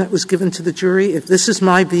instruction that was given to the jury. If this is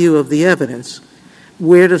my view of the evidence,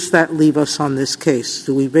 where does that leave us on this case?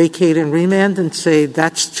 Do we vacate and remand and say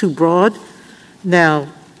that's too broad?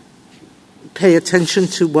 Now, pay attention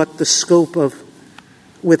to what the scope of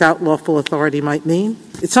without lawful authority might mean?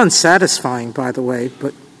 It's unsatisfying, by the way,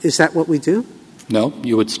 but is that what we do? No,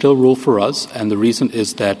 you would still rule for us, and the reason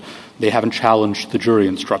is that they haven't challenged the jury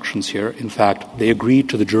instructions here. In fact, they agreed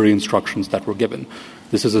to the jury instructions that were given.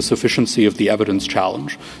 This is a sufficiency of the evidence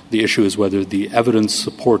challenge. The issue is whether the evidence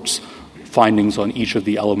supports findings on each of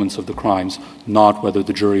the elements of the crimes, not whether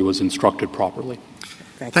the jury was instructed properly.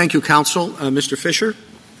 Thank you, counsel. Mr. Fisher?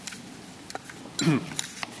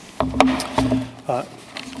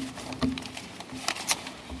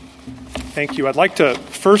 Thank you. I'd like to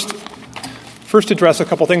first address a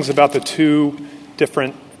couple things about the two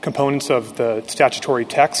different components of the statutory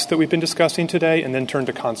text that we've been discussing today, and then turn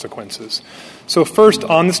to consequences. So first,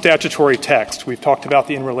 on the statutory text, we've talked about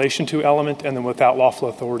the in relation to element and the without lawful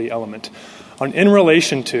authority element. On in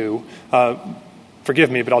relation to, forgive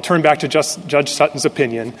me, but I'll turn back to Judge Sutton's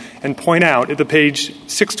opinion and point out at the page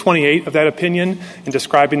 628 of that opinion, in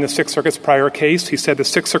describing the Sixth Circuit's prior case, he said the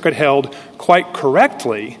Sixth Circuit held quite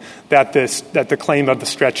correctly that the claim of the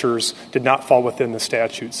stretchers did not fall within the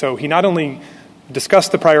statute. So he not only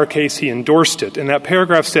discussed the prior case, he endorsed it. And that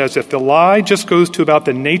paragraph says, if the lie just goes to about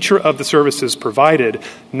the nature of the services provided,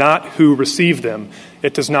 not who received them,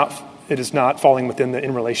 it is not falling within the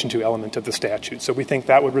in relation to element of the statute. So we think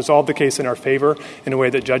that would resolve the case in our favor in a way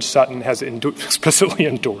that Judge Sutton has explicitly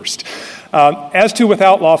endorsed. As to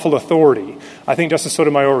without lawful authority, I think Justice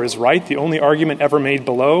Sotomayor is right. The only argument ever made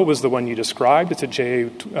below was the one you described. It's at JA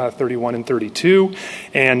 31 and 32.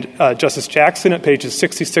 And Justice Jackson at pages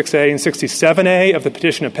 66A and 67A of the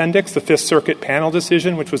petition appendix, the Fifth Circuit panel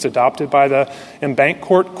decision, which was adopted by the en banc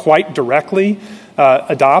court, quite directly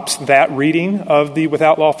adopts that reading of the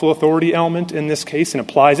without lawful authority element in this case and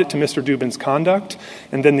applies it to Mr. Dubin's conduct.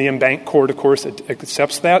 And then the en banc court, of course,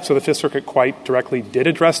 accepts that. So the Fifth Circuit quite directly did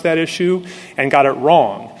address that issue and got it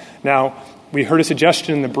wrong. Now, we heard a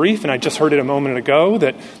suggestion in the brief, and I just heard it a moment ago,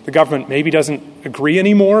 that the government maybe doesn't agree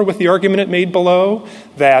anymore with the argument it made below,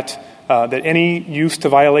 that any use to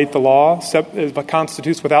violate the law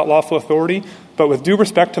constitutes without lawful authority. But with due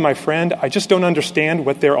respect to my friend, I just don't understand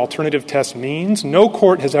what their alternative test means. No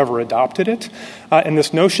court has ever adopted it. And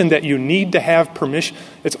this notion that you need to have permission,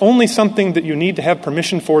 it's only something that you need to have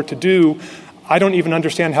permission for to do, I don't even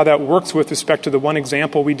understand how that works with respect to the one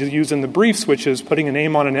example we use in the briefs, which is putting a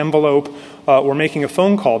name on an envelope or making a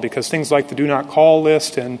phone call, because things like the do not call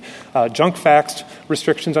list and junk fax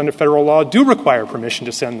restrictions under federal law do require permission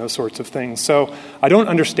to send those sorts of things. So I don't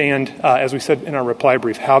understand, as we said in our reply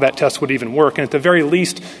brief, how that test would even work. And at the very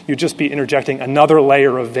least, you'd just be interjecting another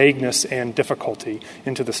layer of vagueness and difficulty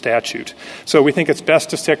into the statute. So we think it's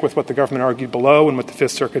best to stick with what the government argued below and what the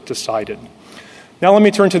Fifth Circuit decided. Now let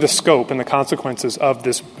me turn to the scope and the consequences of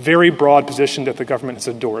this very broad position that the government has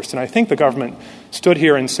endorsed. And I think the government stood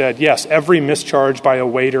here and said, yes, every mischarge by a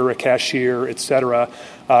waiter, a cashier, et cetera,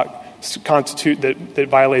 constitute that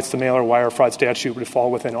violates the mail or wire fraud statute would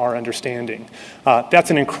fall within our understanding.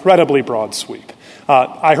 That's an incredibly broad sweep.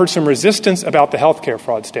 I heard some resistance about the healthcare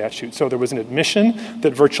fraud statute. So there was an admission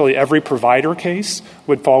that virtually every provider case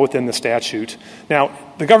would fall within the statute. Now,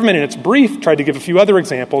 the government in its brief tried to give a few other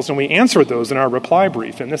examples, and we answered those in our reply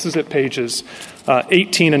brief. And this is at pages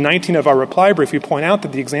 18 and 19 of our reply brief. We point out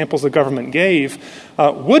that the examples the government gave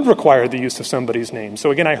would require the use of somebody's name.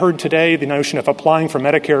 So again, I heard today the notion of applying for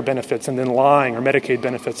Medicare benefits and then lying, or Medicaid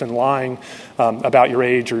benefits and lying about your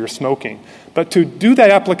age or your smoking. But to do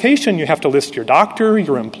that application, you have to list your doctor,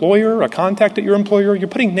 your employer, a contact at your employer. You're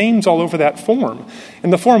putting names all over that form.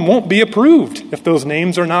 And the form won't be approved if those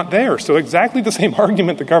names are not there. So exactly the same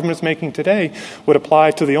argument the government is making today would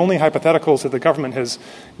apply to the only hypotheticals that the government has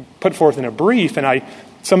put forth in a brief. And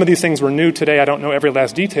some of these things were new today. I don't know every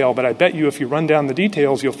last detail, but I bet you if you run down the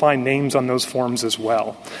details, you'll find names on those forms as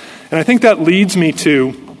well. And I think that leads me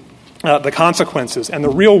to the consequences and the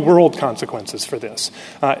real-world consequences for this.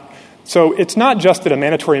 So it's not just that a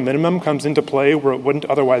mandatory minimum comes into play where it wouldn't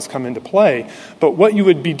otherwise come into play, but what you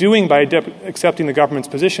would be doing by accepting the government's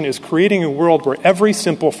position is creating a world where every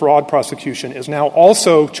simple fraud prosecution is now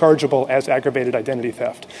also chargeable as aggravated identity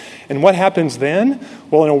theft. And what happens then?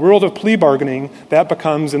 Well, in a world of plea bargaining, that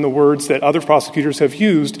becomes, in the words that other prosecutors have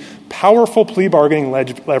used, powerful plea bargaining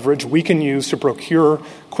leverage we can use to procure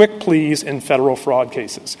quick pleas in federal fraud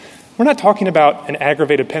cases. We're not talking about an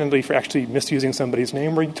aggravated penalty for actually misusing somebody's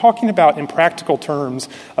name. We're talking about, in practical terms,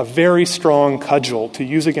 a very strong cudgel to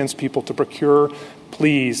use against people to procure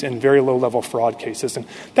pleas in very low-level fraud cases. And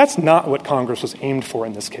that's not what Congress was aimed for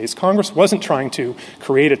in this case. Congress wasn't trying to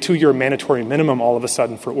create a 2-year mandatory minimum all of a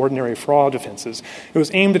sudden for ordinary fraud offenses. It was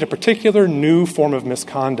aimed at a particular new form of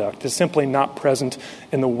misconduct that's simply not present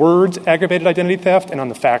in the words aggravated identity theft and on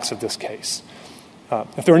the facts of this case.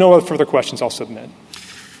 If there are no other further questions, I'll submit.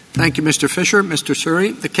 Thank you, Mr. Fisher. Mr.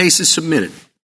 Suri, the case is submitted.